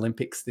Brisbane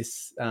Olympics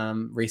this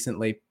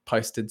recently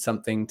posted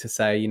something to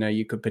say,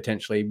 you could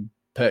potentially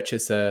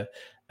purchase a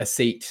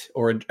seat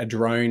or a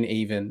drone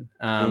even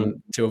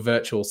to a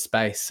virtual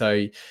space.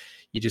 So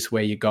you just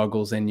wear your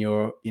goggles and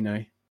you're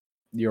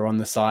on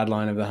the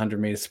sideline of the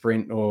 100-meter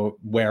sprint, or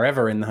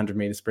wherever in the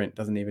 100-meter sprint.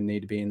 Doesn't even need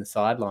to be in the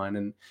sideline.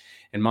 And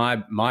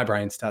my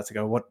brain starts to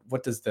go,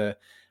 what does the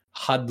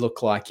HUD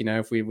look like?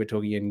 If we were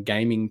talking in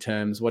gaming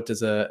terms, what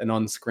does an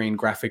on-screen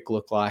graphic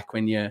look like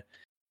when you're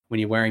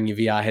wearing your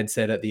VR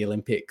headset at the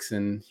Olympics?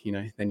 And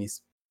then you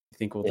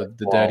think all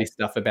the dirty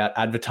stuff about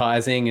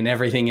advertising and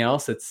everything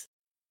else. It's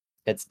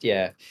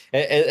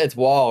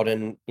wild.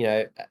 And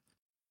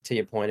to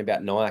your point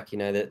about Nike,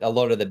 that a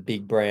lot of the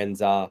big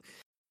brands are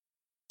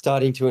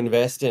starting to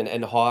invest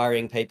and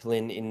hiring people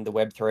in the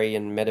Web3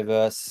 and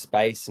metaverse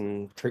space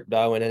and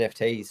crypto and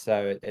NFTs.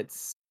 So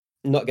it's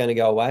not going to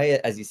go away.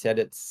 As you said,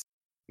 it's,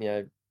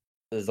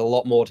 there's a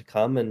lot more to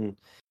come, and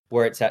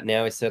where it's at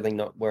now is certainly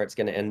not where it's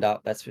going to end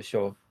up. That's for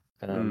sure.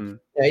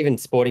 Even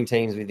sporting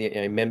teams with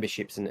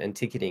memberships and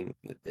ticketing,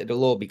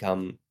 it'll all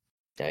become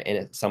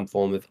some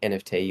form of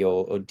NFT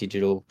or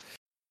digital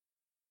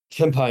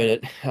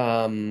component.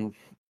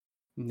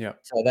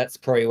 So that's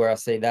probably where I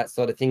see that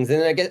sort of things.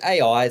 And I guess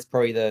AI is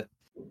probably the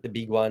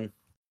big one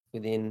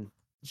within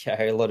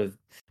a lot of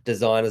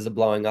designers are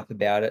blowing up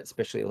about it,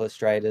 especially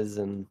illustrators,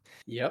 and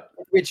Yep.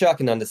 which I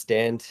can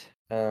understand.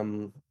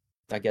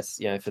 I guess,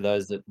 for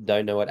those that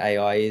don't know what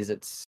AI is,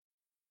 it's,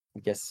 I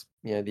guess,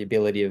 the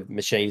ability of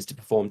machines to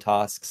perform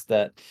tasks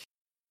that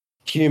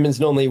humans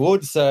normally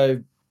would.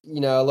 So,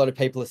 a lot of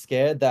people are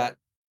scared that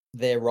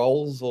their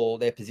roles or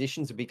their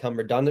positions will become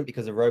redundant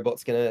because a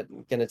robot's gonna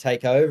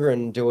take over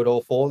and do it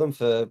all for them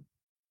for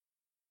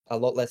a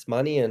lot less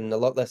money and a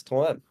lot less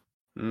time.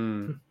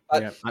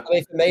 But Yeah. I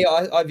mean, for me,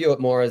 I view it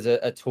more as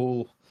a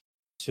tool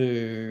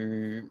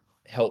to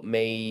help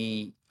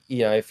me,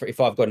 if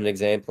I've got an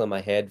example in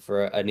my head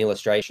for an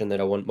illustration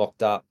that I want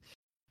mocked up,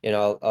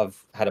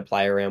 I've had to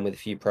play around with a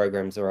few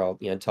programs where I'll,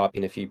 type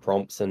in a few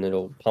prompts and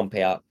it'll pump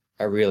out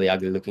a really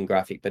ugly looking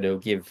graphic, but it'll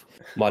give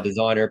my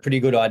designer a pretty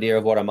good idea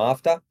of what I'm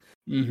after.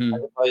 Mm-hmm.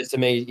 As opposed to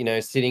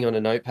me, sitting on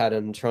a notepad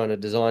and trying to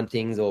design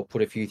things or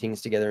put a few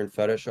things together in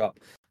Photoshop.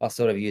 I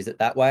sort of use it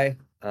that way.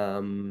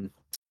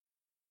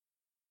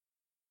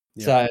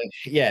 So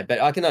yeah,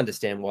 but I can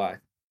understand why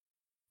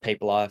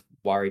people are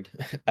worried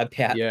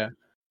about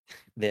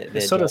their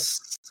It's sort job. of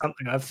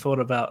something I've thought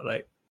about.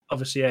 Like,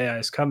 obviously AI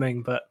is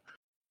coming, but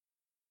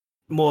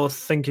more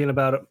thinking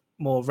about it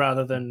more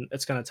rather than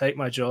it's going to take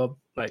my job.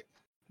 Like,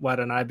 why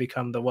don't I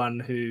become the one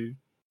who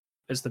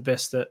is the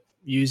best at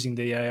using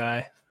the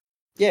AI?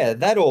 Yeah,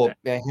 that, or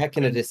how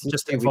can it assist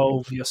just you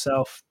evolve with,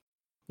 yourself,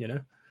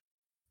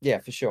 Yeah,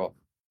 for sure.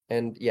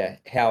 And yeah,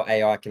 how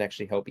AI can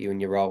actually help you in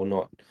your role,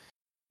 not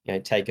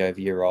take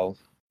over your role.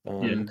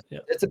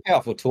 It's a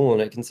powerful tool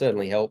and it can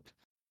certainly help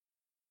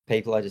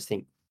people. I just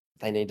think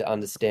they need to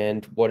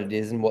understand what it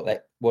is and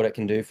what it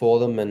can do for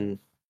them and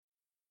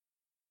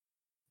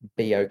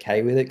be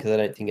okay with it, because I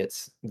don't think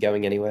it's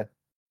going anywhere.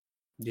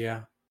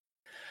 Yeah.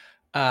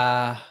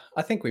 I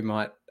think we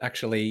might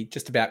actually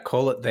just about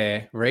call it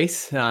there,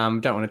 Reece.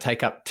 Don't want to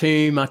take up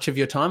too much of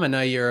your time. I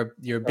know you're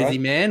a busy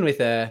man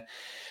with a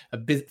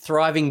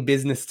thriving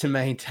business to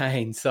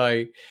maintain.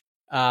 So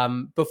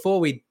before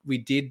we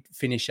did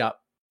finish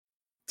up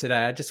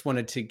today, I just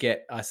wanted to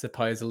get, I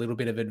suppose, a little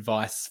bit of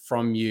advice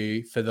from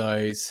you for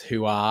those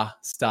who are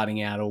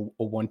starting out or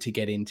want to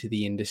get into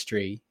the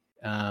industry.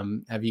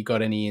 Have you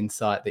got any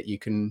insight that you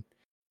can,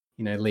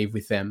 leave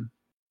with them?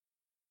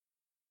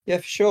 Yeah,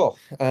 for sure.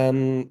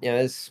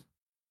 There's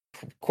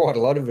quite a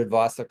lot of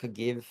advice I could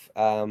give.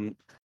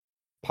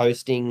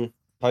 Posting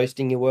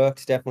your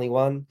work's definitely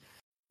one.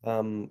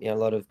 A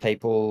lot of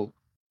people,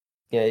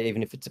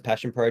 even if it's a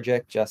passion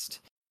project,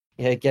 just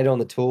get on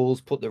the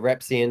tools, put the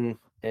reps in,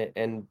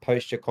 and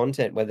post your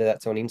content, whether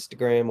that's on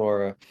Instagram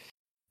or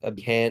a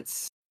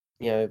Behance,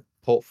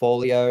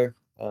 portfolio,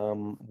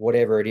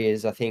 whatever it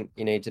is. I think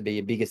you need to be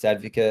your biggest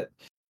advocate,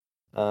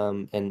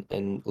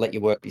 and let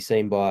your work be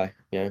seen by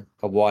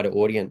a wider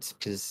audience,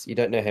 because you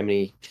don't know how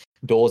many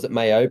doors it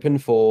may open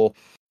for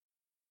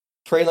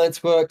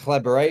freelance work,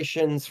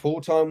 collaborations,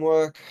 full-time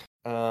work.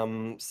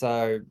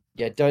 So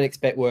yeah, don't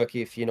expect work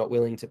if you're not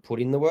willing to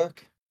put in the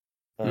work,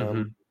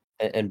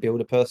 and build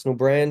a personal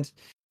brand.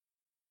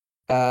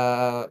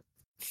 Another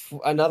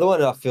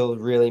one I feel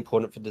really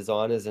important for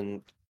designers,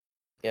 and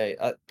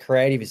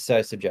creative is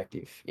so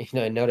subjective.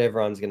 Not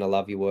everyone's going to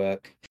love your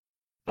work.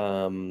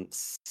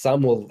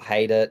 Some will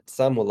hate it,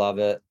 some will love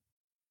it.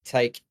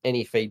 Take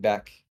any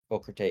feedback or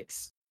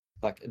critiques,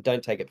 like,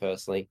 don't take it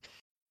personally.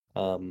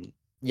 A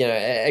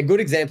good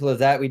example of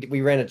that,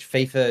 we ran a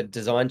FIFA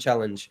design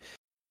challenge,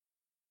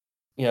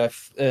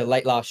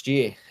 late last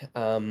year,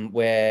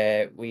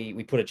 where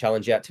we put a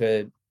challenge out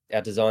to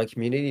our design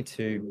community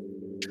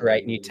to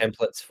create new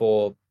templates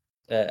for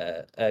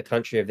a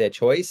country of their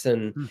choice,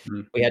 and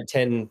we had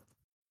 10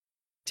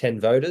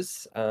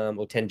 voters,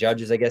 or 10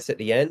 judges, I guess, at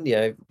the end.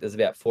 There's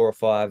about 4 or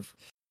 5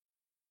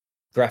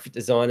 graphic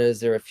designers.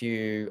 There are a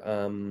few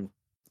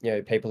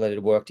people that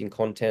had worked in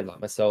content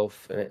like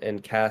myself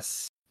and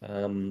Cass.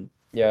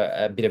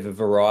 A bit of a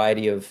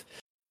variety of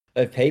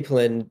people,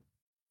 and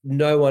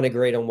no one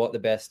agreed on what the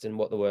best and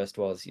what the worst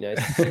was. Some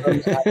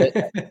had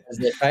it as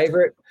their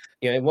favorite.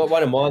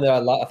 One of mine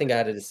that I think I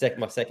had it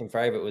my second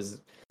favorite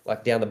was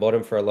like down the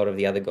bottom for a lot of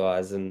the other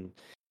guys, and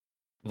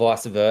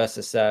vice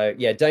versa. So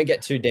yeah, don't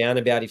get too down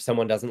about if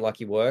someone doesn't like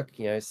your work.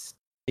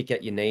 Stick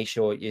at your niche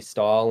or your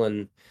style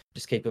and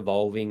just keep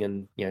evolving,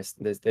 and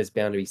there's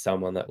bound to be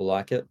someone that will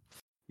like it.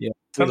 Yeah,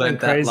 something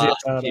crazy about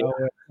our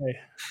work.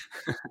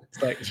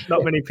 It's like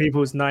not many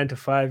people's 9 to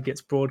 5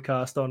 gets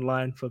broadcast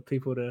online for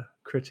people to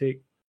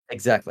critique.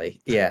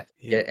 Exactly. Yeah.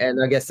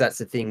 And I guess that's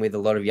the thing with a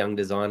lot of young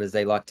designers.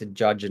 They like to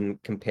judge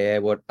and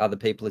compare what other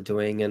people are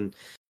doing and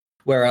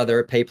where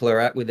other people are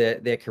at with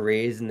their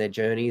careers and their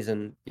journeys.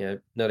 And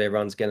not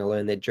everyone's going to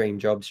learn their dream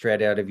job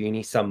straight out of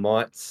uni. Some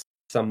might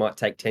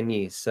take 10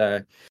 years.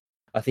 So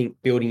I think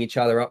building each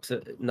other up's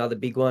another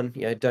big one.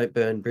 Don't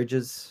burn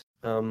bridges.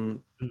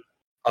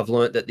 I've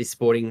learned that this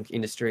sporting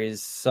industry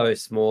is so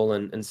small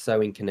and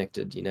so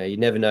interconnected. You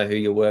never know who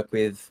you work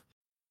with,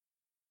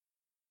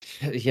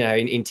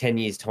 in 10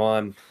 years'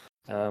 time.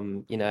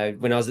 When I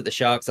was at the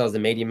Sharks, I was the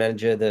media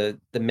manager. The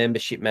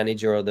membership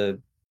manager, or the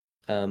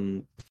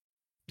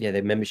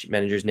membership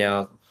manager is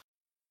now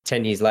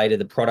 10 years later,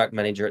 the product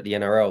manager at the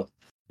NRL.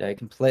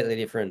 Completely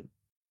different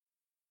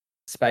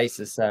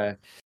spaces. So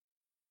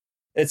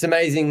it's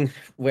amazing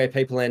where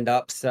people end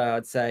up. So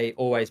I'd say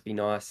always be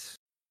nice.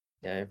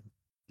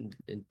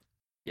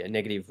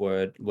 Negative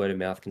word of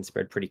mouth can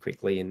spread pretty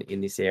quickly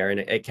in this area,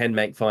 and it can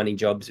make finding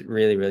jobs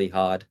really, really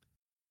hard.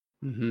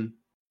 Mm-hmm.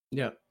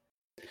 Yeah.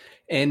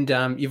 And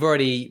you've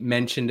already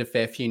mentioned a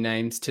fair few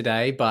names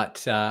today,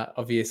 but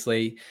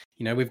obviously,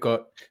 we've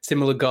got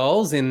similar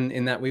goals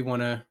in that we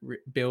want to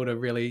build a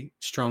really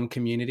strong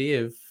community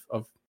of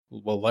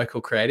local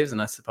creatives,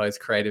 and I suppose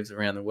creatives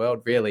around the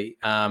world, really.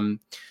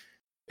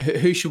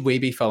 Who should we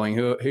be following?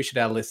 Who should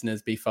our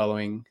listeners be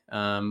following?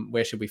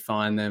 Where should we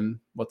find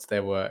them? What's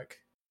their work?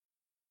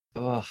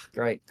 Oh,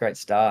 great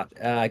start.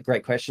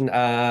 Great question.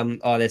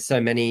 There's so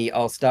many.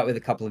 I'll start with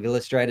a couple of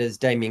illustrators.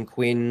 Damien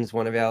Quinn's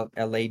one of our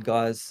lead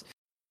guys.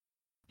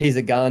 He's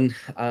a gun.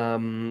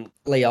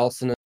 Lee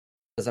Olsen,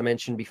 as I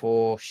mentioned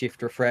before,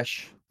 Shift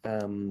Refresh.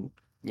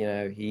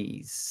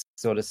 He's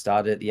sort of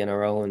started at the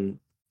NRL and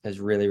has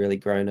really, really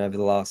grown over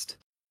the last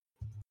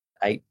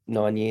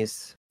 8-9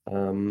 years.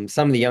 Some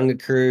of the younger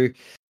crew,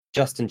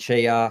 Justin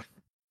Chia,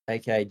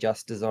 aka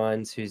Just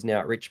Designs, who's now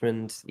at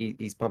Richmond.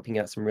 He's pumping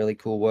out some really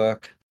cool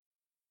work.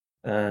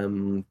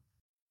 Jaden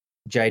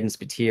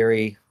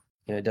Spiteri,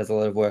 does a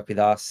lot of work with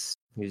us,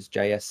 who's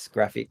JS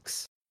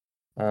Graphics.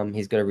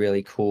 He's got a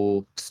really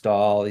cool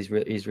style. He's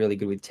really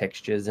good with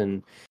textures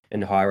and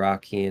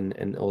hierarchy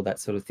and all that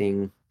sort of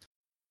thing.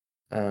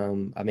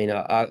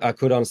 I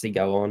could honestly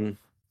go on.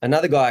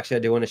 Another guy actually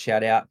I do want to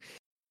shout out,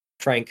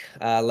 Frank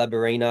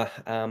Labarina.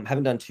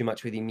 Haven't done too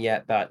much with him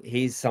yet, but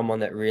he's someone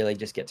that really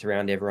just gets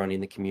around everyone in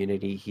the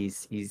community.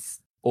 He's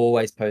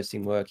always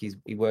posting work.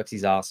 He works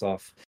his ass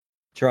off,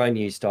 trying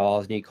new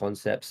styles, new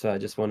concepts. So I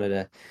just wanted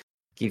to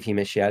give him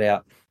a shout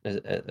out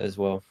as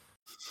well.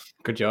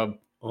 Good job.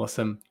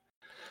 Awesome.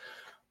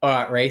 All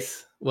right,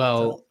 Reece.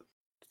 Well,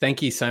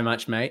 thank you so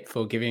much, mate,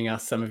 for giving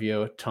us some of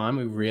your time.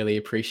 We really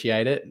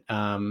appreciate it.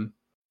 I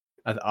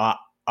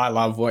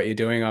love what you're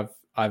doing.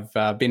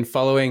 I've been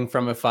following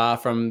from afar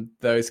from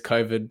those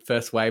COVID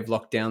first wave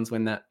lockdowns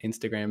when that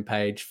Instagram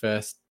page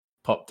first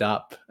popped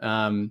up,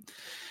 and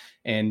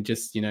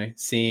just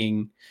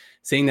seeing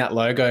that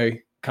logo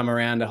come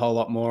around a whole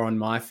lot more on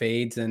my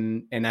feeds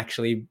and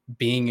actually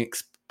being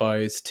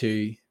exposed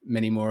to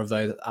many more of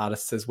those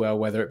artists as well,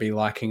 whether it be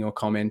liking or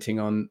commenting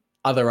on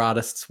other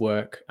artists'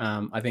 work.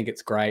 I think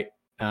it's great.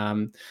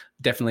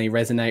 Definitely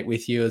resonate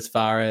with you as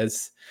far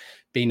as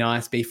be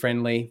nice, be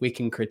friendly. We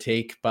can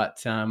critique,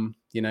 but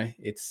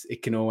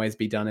it can always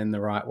be done in the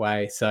right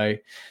way. So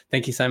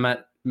thank you so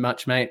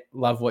much, mate.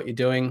 Love what you're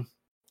doing.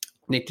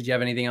 Nick, did you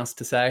have anything else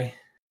to say?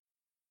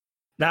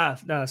 Nah,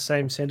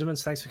 same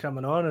sentiments. Thanks for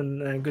coming on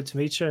and good to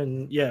meet you.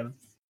 And yeah,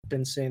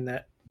 been seeing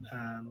that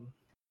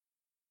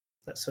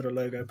that sort of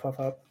logo pop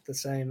up the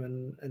same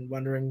and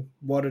wondering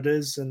what it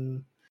is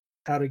and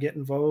how to get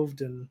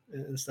involved and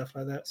stuff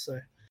like that. So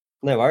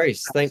no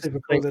worries. Thanks. Super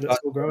cool that it's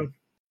all growing.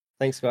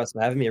 Thanks guys for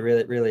having me. I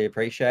really, really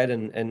appreciate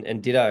it.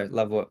 And ditto,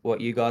 love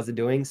what you guys are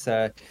doing.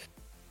 So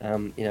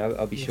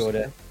I'll be sure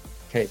to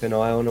keep an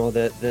eye on all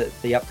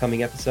the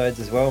upcoming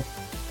episodes as well.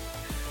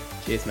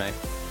 Cheers, mate.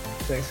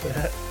 Thanks for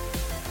that.